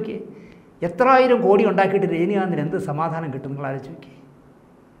 ആലോചിച്ച് നോക്കിയേ, എത്രായിരം കോടി ഉണ്ടാക്കിയിട്ട് രജനീകാന്തിന് എന്ത് സമാധാനം കിട്ടും? നിങ്ങൾ ആലോചിച്ച് നോക്കിയേ.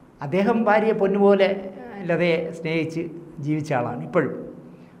 അദ്ദേഹം ഭാര്യയെ പൊന്നുപോലെ ലതയെ സ്നേഹിച്ച് ജീവിച്ച ആളാണ്. ഇപ്പോഴും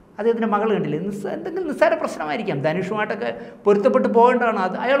അദ്ദേഹത്തിൻ്റെ മകൾ കണ്ടില്ലേ, എന്തെങ്കിലും നിസ്സാര പ്രശ്നമായിരിക്കാം, ധനുഷുമായിട്ടൊക്കെ പൊരുത്തപ്പെട്ട് പോകേണ്ടതാണ്.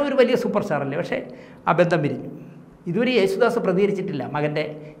 അത് അയാൾ ഒരു വലിയ സൂപ്പർ സ്റ്റാറല്ലേ, പക്ഷേ ആ ബന്ധം പിരിഞ്ഞു. ഇതുവരെ യേശുദാസ് പ്രതികരിച്ചിട്ടില്ല മകൻ്റെ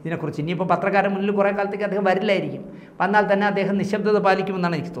ഇതിനെക്കുറിച്ച്. ഇനിയിപ്പോൾ പത്രക്കാരൻ മുന്നിൽ കുറേ കാലത്തേക്ക് അദ്ദേഹം വരില്ലായിരിക്കും. വന്നാൽ തന്നെ അദ്ദേഹം നിശബ്ദത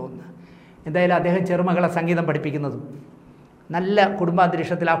പാലിക്കുമെന്നാണ് എനിക്ക് തോന്നുന്നത്. എന്തായാലും അദ്ദേഹം ചെറുമകളെ സംഗീതം പഠിപ്പിക്കുന്നതും നല്ല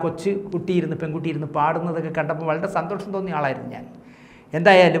കുടുംബാന്തരീക്ഷത്തിൽ ആ കൊച്ചു കുട്ടിയിരുന്ന് പെൺകുട്ടിയിരുന്ന് പാടുന്നതൊക്കെ കണ്ടപ്പോൾ വളരെ സന്തോഷം തോന്നിയ ആളായിരുന്നു ഞാൻ.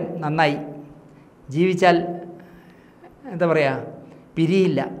 എന്തായാലും നന്നായി. ജീവിച്ചാൽ എന്താ പറയുക,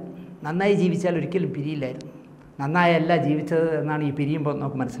 പിരിയില്ല. നന്നായി ജീവിച്ചാൽ ഒരിക്കലും പിരിയില്ലായിരുന്നു. നന്നായല്ല ജീവിച്ചത് എന്നാണ് ഈ പിരിയുമ്പോൾ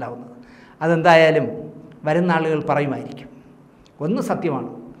നമുക്ക് മനസ്സിലാവുന്നത്. അതെന്തായാലും വരുന്ന ആളുകൾ പറയുമായിരിക്കും. ഒന്ന് സത്യമാണ്,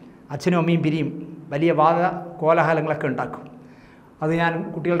 അച്ഛനും അമ്മയും പിരിയും, വലിയ വാദ കോലാഹലങ്ങളൊക്കെ ഉണ്ടാക്കും. അത് ഞാൻ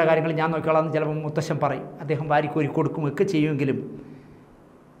കുട്ടികളുടെ കാര്യങ്ങൾ ഞാൻ നോക്കിയോളാം എന്ന് ചിലപ്പോൾ മുത്തശ്ശൻ പറയും. അദ്ദേഹം വാരിക്കോരി കൊടുക്കും ഒക്കെ ചെയ്യുമെങ്കിലും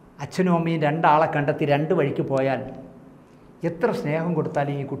അച്ഛനും അമ്മയും രണ്ടാളെ കണ്ടെത്തി രണ്ട് വഴിക്ക് പോയാൽ എത്ര സ്നേഹം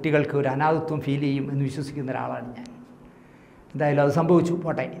കൊടുത്താലും ഈ കുട്ടികൾക്ക് ഒരു അനാഥത്വം ഫീൽ ചെയ്യും എന്ന് വിശ്വസിക്കുന്ന ഒരാളാണ് ഞാൻ. എന്തായാലും അത് സംഭവിച്ചു,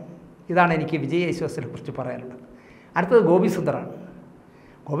 പോട്ടെ. ഇതാണ് എനിക്ക് വിജയ് യേശുദാസിനെ കുറിച്ച് പറയാനുള്ളത്. അടുത്തത് ഗോപി സുന്ദറാണ്.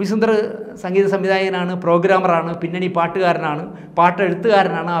 ഗോപി സുന്ദർ സംഗീത സംവിധായകനാണ്, പ്രോഗ്രാമറാണ്, പിന്നണി പാട്ടുകാരനാണ്,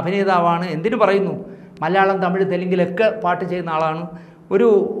 പാട്ടെഴുത്തുകാരനാണ്, അഭിനേതാവാണ്. എന്തിനു പറയുന്നു, മലയാളം, തമിഴ്, തെലുങ്കിലൊക്കെ പാട്ട് ചെയ്യുന്ന ആളാണ്. ഒരു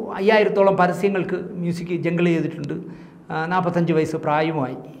 5000-ഓളം പരസ്യങ്ങൾക്ക് മ്യൂസിക് ജംഗിൾ ചെയ്തിട്ടുണ്ട്. 45 വയസ്സ്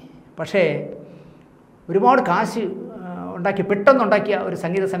പ്രായവുമായി. പക്ഷേ ഒരുപാട് കാശ് പെട്ടെന്നുണ്ടാക്കിയ ഒരു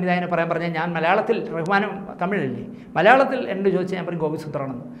സംഗീത സംവിധായകനെ പറയാൻ പറഞ്ഞാൽ ഞാൻ മലയാളത്തിൽ റഹ്മാനും തമിഴല്ലേ, മലയാളത്തിൽ എന്നോട് ചോദിച്ചാൽ ഞാൻ പറയും ഗോപി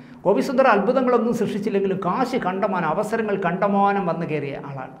സുന്ദറാണെന്ന്. ഗോപി സുന്ദർ അത്ഭുതങ്ങളൊന്നും സൃഷ്ടിച്ചില്ലെങ്കിലും കാശ് കണ്ടമാനം, അവസരങ്ങൾ കണ്ടമാനം വന്നു കയറിയ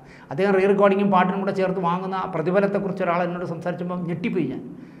ആളാണ്. അദ്ദേഹം റീ റെക്കോർഡിങ്ങും പാട്ടിനും കൂടെ ചേർത്ത് വാങ്ങുന്ന പ്രതിഫലത്തെക്കുറിച്ച് ഒരാൾ എന്നോട് സംസാരിച്ചപ്പോൾ ഞെട്ടിപ്പോയി ഞാൻ.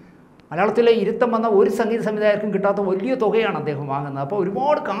 മലയാളത്തിലെ ഇരുത്തം വന്ന ഒരു സംഗീത സംവിധായകർക്കും കിട്ടാത്ത വലിയ തുകയാണ് അദ്ദേഹം വാങ്ങുന്നത്. അപ്പോൾ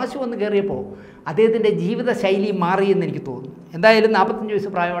ഒരുപാട് കാശ് വന്ന് കയറിയപ്പോൾ അദ്ദേഹത്തിൻ്റെ ജീവിത ശൈലി മാറിയെന്ന് എനിക്ക് തോന്നുന്നു. എന്തായാലും 45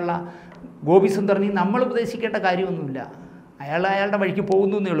 വയസ്സ് പ്രായമുള്ള ഗോപി സുന്ദറിനെ നമ്മൾ ഉപദേശിക്കേണ്ട കാര്യമൊന്നുമില്ല. അയാളുടെ വഴിക്ക്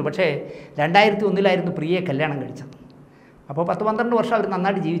പോകുന്നു എന്നേ ഉള്ളൂ. പക്ഷേ 2001 പ്രിയയെ കല്യാണം കഴിച്ചത്. അപ്പോൾ 10-12 വർഷം അവർ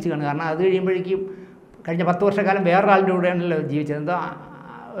നന്നായിട്ട് ജീവിച്ച് കാണും. കാരണം അത് കഴിയുമ്പോഴേക്കും കഴിഞ്ഞ 10 വർഷക്കാലം വേറൊരാളുടെ കൂടെയാണല്ലോ ജീവിച്ചത്. എന്തോ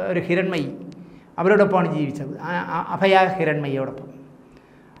ഒരു ഹിരൺമയി, അവരോടൊപ്പമാണ് ജീവിച്ചത്. അഭയ ഹിരൺമയിയോടൊപ്പം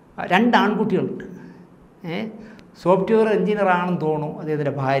 2 ആൺകുട്ടികളുണ്ട്. സോഫ്റ്റ്വെയർ എഞ്ചിനീയറാണെന്ന് തോന്നുന്നു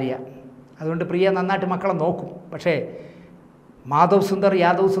അദ്ദേഹത്തിൻ്റെ ഭാര്യ. അതുകൊണ്ട് പ്രിയ നന്നായിട്ട് മക്കളെ നോക്കും. പക്ഷേ മാധവ് സുന്ദർ,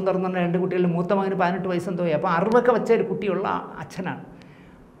 യാദവ് സുന്ദർ എന്ന് പറഞ്ഞ 2 കുട്ടികളിൽ മൂത്ത മകന് 18 വയസ്സെന്തോ. അപ്പോൾ 60 വെച്ച ഒരു കുട്ടിയുള്ള അച്ഛനാണ്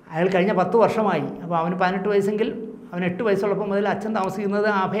അയാൾ. കഴിഞ്ഞ 10 വർഷമായി. അപ്പോൾ അവന് 18 വയസ്സെങ്കിൽ അവന് 8 വയസ്സുള്ളപ്പോൾ മുതൽ അച്ഛൻ താമസിക്കുന്നത്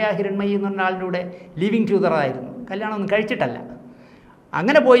അഭയ ഹിരൺമയി എന്ന് പറഞ്ഞ ആളിൻ്റെ കൂടെ ലിവിങ് ട്യൂതറായിരുന്നു. കല്യാണമൊന്നും കഴിച്ചിട്ടല്ല.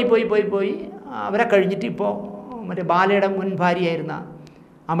 അങ്ങനെ പോയി അവരെ കഴിഞ്ഞിട്ട് ഇപ്പോൾ മറ്റേ ബാലയുടെ മുൻ ഭാര്യയായിരുന്ന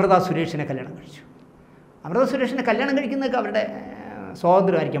അമൃത സുരേഷിനെ കല്യാണം കഴിച്ചു. അമൃത സുരേഷിനെ കല്യാണം കഴിക്കുന്നതൊക്കെ അവരുടെ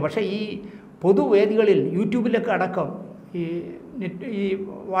സ്വാതന്ത്ര്യമായിരിക്കും. പക്ഷേ ഈ പൊതുവേദികളിൽ യൂട്യൂബിലൊക്കെ അടക്കം ഈ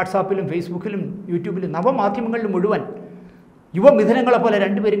വാട്സാപ്പിലും ഫേസ്ബുക്കിലും യൂട്യൂബിലും നവമാധ്യമങ്ങളിലും മുഴുവൻ യുവമിഥുനങ്ങളെ പോലെ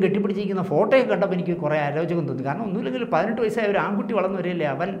 2 പേരും കെട്ടിപ്പിടിച്ചിരിക്കുന്ന ഫോട്ടോയൊക്കെ കണ്ടപ്പോൾ എനിക്ക് കുറേ അരോചകം തോന്നി. കാരണം ഒന്നുമില്ലെങ്കിൽ 18 വയസ്സായ ഒരു ആൺകുട്ടി വളർന്നു വരില്ലേ,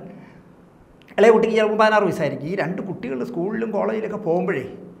 അവൻ ഇളയ കുട്ടിക്ക് ചിലപ്പോൾ 16 വയസ്സായിരിക്കും. ഈ 2 കുട്ടികൾ സ്കൂളിലും കോളേജിലൊക്കെ പോകുമ്പോഴേ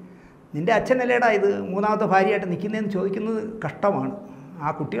നിൻ്റെ അച്ഛനല്ലേടാ ഇത് 3ാമത്തെ ഭാര്യയായിട്ട് നിൽക്കുന്നതെന്ന് ചോദിക്കുന്നത് കഷ്ടമാണ്.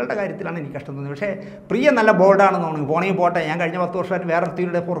 ആ കുട്ടികളുടെ കാര്യത്തിലാണ് എനിക്ക് കഷ്ടം തോന്നുന്നത്. പക്ഷേ പ്രിയ നല്ല ബോർഡാണെന്ന് തോന്നുന്നു. പോണെങ്കിൽ പോട്ടെ, ഞാൻ കഴിഞ്ഞ 10 വർഷമായിട്ട് വേറെ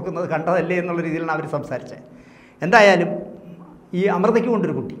ഒത്തിരിയുടെ പൊറുക്കുന്നത് കണ്ടതല്ലേ എന്നുള്ള രീതിയിലാണ് അവർ സംസാരിച്ചത്. എന്തായാലും ഈ അമൃതയ്ക്ക്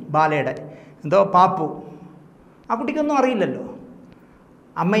കൊണ്ടൊരു കുട്ടി, ബാലയുടെ എന്തോ പാപ്പു, ആ കുട്ടിക്കൊന്നും അറിയില്ലല്ലോ.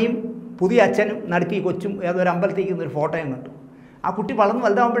 അമ്മയും പുതിയ അച്ഛനും നടുക്കി കൊച്ചും ഏതൊരു അമ്പലത്തേക്ക് ഒരു ഫോട്ടോയും കണ്ടു. ആ കുട്ടി വളർന്ന്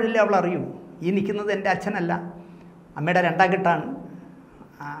വലുതാവുമ്പോഴല്ലേ അവൾ അറിയൂ ഈ നിൽക്കുന്നത് എൻ്റെ അച്ഛനല്ല, അമ്മയുടെ 2ാം കെട്ടാണ്.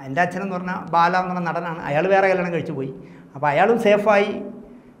 എൻ്റെ അച്ഛനെന്ന് പറഞ്ഞാൽ ബാല എന്ന് പറഞ്ഞ നടനാണ്. അയാൾ വേറെ കല്യാണം കഴിച്ചു പോയി. അപ്പോൾ അയാളും സേഫായി,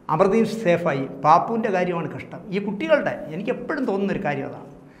 അമൃതയും സേഫായി. പാപ്പുവിൻ്റെ കാര്യമാണ് കഷ്ടം. ഈ കുട്ടികളുടെ എനിക്കെപ്പോഴും തോന്നുന്നൊരു കാര്യം അതാണ്.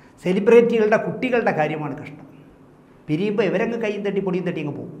 സെലിബ്രിറ്റികളുടെ കുട്ടികളുടെ കാര്യമാണ് കഷ്ടം. പിരിയുമ്പോൾ ഇവരങ്ങ് കൈയും തട്ടി പൊടിയും തട്ടി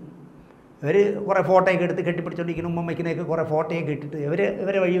അങ്ങ് പോകും. ഇവർ കുറേ ഫോട്ടോയൊക്കെ എടുത്ത് കെട്ടിപ്പിടിച്ചോണ്ടിരിക്കുന്ന ഉമ്മയ്ക്കിനെയൊക്കെ കുറേ ഫോട്ടോയൊക്കെ ഇട്ടിട്ട്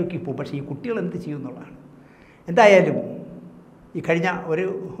ഇവരെ വഴി നോക്കി പോകും. പക്ഷേ ഈ കുട്ടികൾ എന്ത് ചെയ്യും എന്നുള്ളതാണ്. എന്തായാലും ഈ കഴിഞ്ഞ ഒരു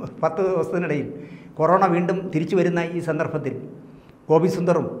 10 ദിവസത്തിനിടയിൽ കൊറോണ വീണ്ടും തിരിച്ചു വരുന്ന ഈ സന്ദർഭത്തിൽ ഗോപി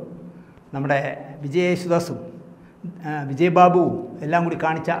സുന്ദറും നമ്മുടെ വിജയ് യേശുദാസും വിജയ് ബാബുവും എല്ലാം കൂടി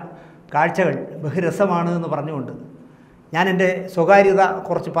കാണിച്ച കാഴ്ചകൾ ബഹുരസമാണ് എന്ന് പറഞ്ഞുകൊണ്ട് ഞാൻ എൻ്റെ സ്വകാര്യത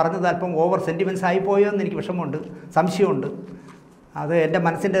കുറച്ച് പറഞ്ഞത് അല്പം ഓവർ സെൻറ്റിമെൻറ്റ്സ് ആയിപ്പോയോ എന്ന് എനിക്ക് വിഷമമുണ്ട്, സംശയമുണ്ട്. അത് എൻ്റെ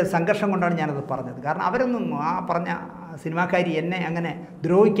മനസ്സിൻ്റെ സംഘർഷം കൊണ്ടാണ് ഞാനത് പറഞ്ഞത്. കാരണം അവരൊന്നും ആ പറഞ്ഞ സിനിമാക്കാരി എന്നെ അങ്ങനെ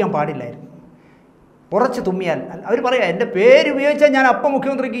ദ്രോഹിക്കാൻ പാടില്ലായിരുന്നു. ഉറച്ച് തുമ്മിയാൽ അവർ പറയാം എൻ്റെ പേര് ഉപയോഗിച്ചാൽ ഞാൻ അപ്പം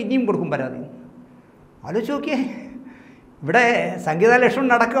മുഖ്യമന്ത്രിക്ക് ഇനിയും കൊടുക്കും പരാതി. ആലോചിച്ച് നോക്കിയേ, ഇവിടെ സംഗീത ലക്ഷ്മൺ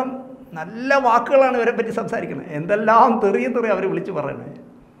അടക്കം നല്ല വാക്കുകളാണ് ഇവരെ പറ്റി സംസാരിക്കുന്നത്. എന്തെല്ലാം തെറിയ അവർ വിളിച്ച് പറയുന്നത്.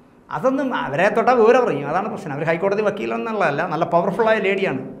 അതൊന്നും അവരെ തൊട്ടാൽ വിവരം പറയും. അതാണ് പ്രശ്നം. അവർ ഹൈക്കോടതി വക്കീലെന്നുള്ളതല്ല, നല്ല പവർഫുള്ളായ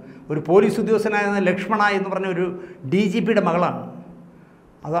ലേഡിയാണ്. ഒരു പോലീസ് ഉദ്യോഗസ്ഥനായ ലക്ഷ്മണ എന്ന് പറഞ്ഞ ഒരു DGPയുടെ മകളാണ്.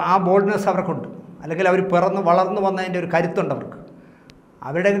 അത് ആ ബോൾഡ്നെസ് അവർക്കുണ്ട്. അല്ലെങ്കിൽ അവർ പിറന്ന് വളർന്നു വന്നതിൻ്റെ ഒരു കരുത്തുണ്ട് അവർക്ക്.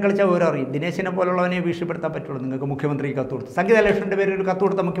 അവരുടെയൊക്കെ കളിച്ചാൽ വിവരം അറിയും. ദിനേശിനെ പോലുള്ളവനെ ഭീഷണിപ്പെടുത്താൻ പറ്റുള്ളൂ. നിങ്ങൾക്ക് മുഖ്യമന്ത്രിക്ക് കത്ത് കൊടുത്ത്, സംഗീത ലക്ഷ്മണൻ്റെ പേരിൽ ഒരു കത്ത്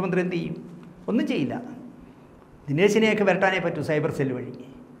കൊടുത്ത മുഖ്യമന്ത്രി എന്ത് ചെയ്യും? ഒന്നും ചെയ്യില്ല. ദിനേശിനെയൊക്കെ വരട്ടാനേ പറ്റൂ സൈബർ സെൽ വഴി.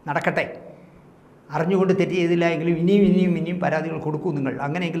 നടക്കട്ടെ. അറിഞ്ഞുകൊണ്ട് തെറ്റ് ചെയ്തില്ല എങ്കിലും ഇനിയും പരാതികൾ കൊടുക്കൂ നിങ്ങൾ.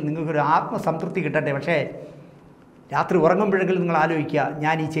 അങ്ങനെയെങ്കിൽ നിങ്ങൾക്കൊരു ആത്മസംതൃപ്തി കിട്ടട്ടെ. പക്ഷേ രാത്രി ഉറങ്ങുമ്പോഴെങ്കിലും നിങ്ങൾ ആലോചിക്കുക,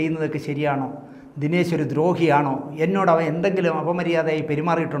 ഞാൻ ഈ ചെയ്യുന്നതൊക്കെ ശരിയാണോ? ദിനേശ് ഒരു ദ്രോഹിയാണോ? എന്നോട് അവൻ എന്തെങ്കിലും അപമര്യാദയായി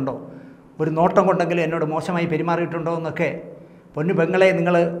പെരുമാറിയിട്ടുണ്ടോ? ഒരു നോട്ടം കൊണ്ടെങ്കിലും എന്നോട് മോശമായി പെരുമാറിയിട്ടുണ്ടോ എന്നൊക്കെ പൊന്നു പെങ്ങളെ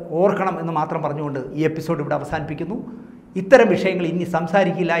നിങ്ങൾ ഓർക്കണം എന്ന് മാത്രം പറഞ്ഞുകൊണ്ട് ഈ എപ്പിസോഡ് ഇവിടെ അവസാനിപ്പിക്കുന്നു. ഇത്തരം വിഷയങ്ങൾ ഇനി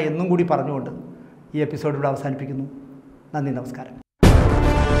സംസാരിക്കില്ല എന്നും കൂടി പറഞ്ഞുകൊണ്ട് ഈ എപ്പിസോഡ് ഇവിടെ അവസാനിപ്പിക്കുന്നു. നന്ദി, നമസ്കാരം.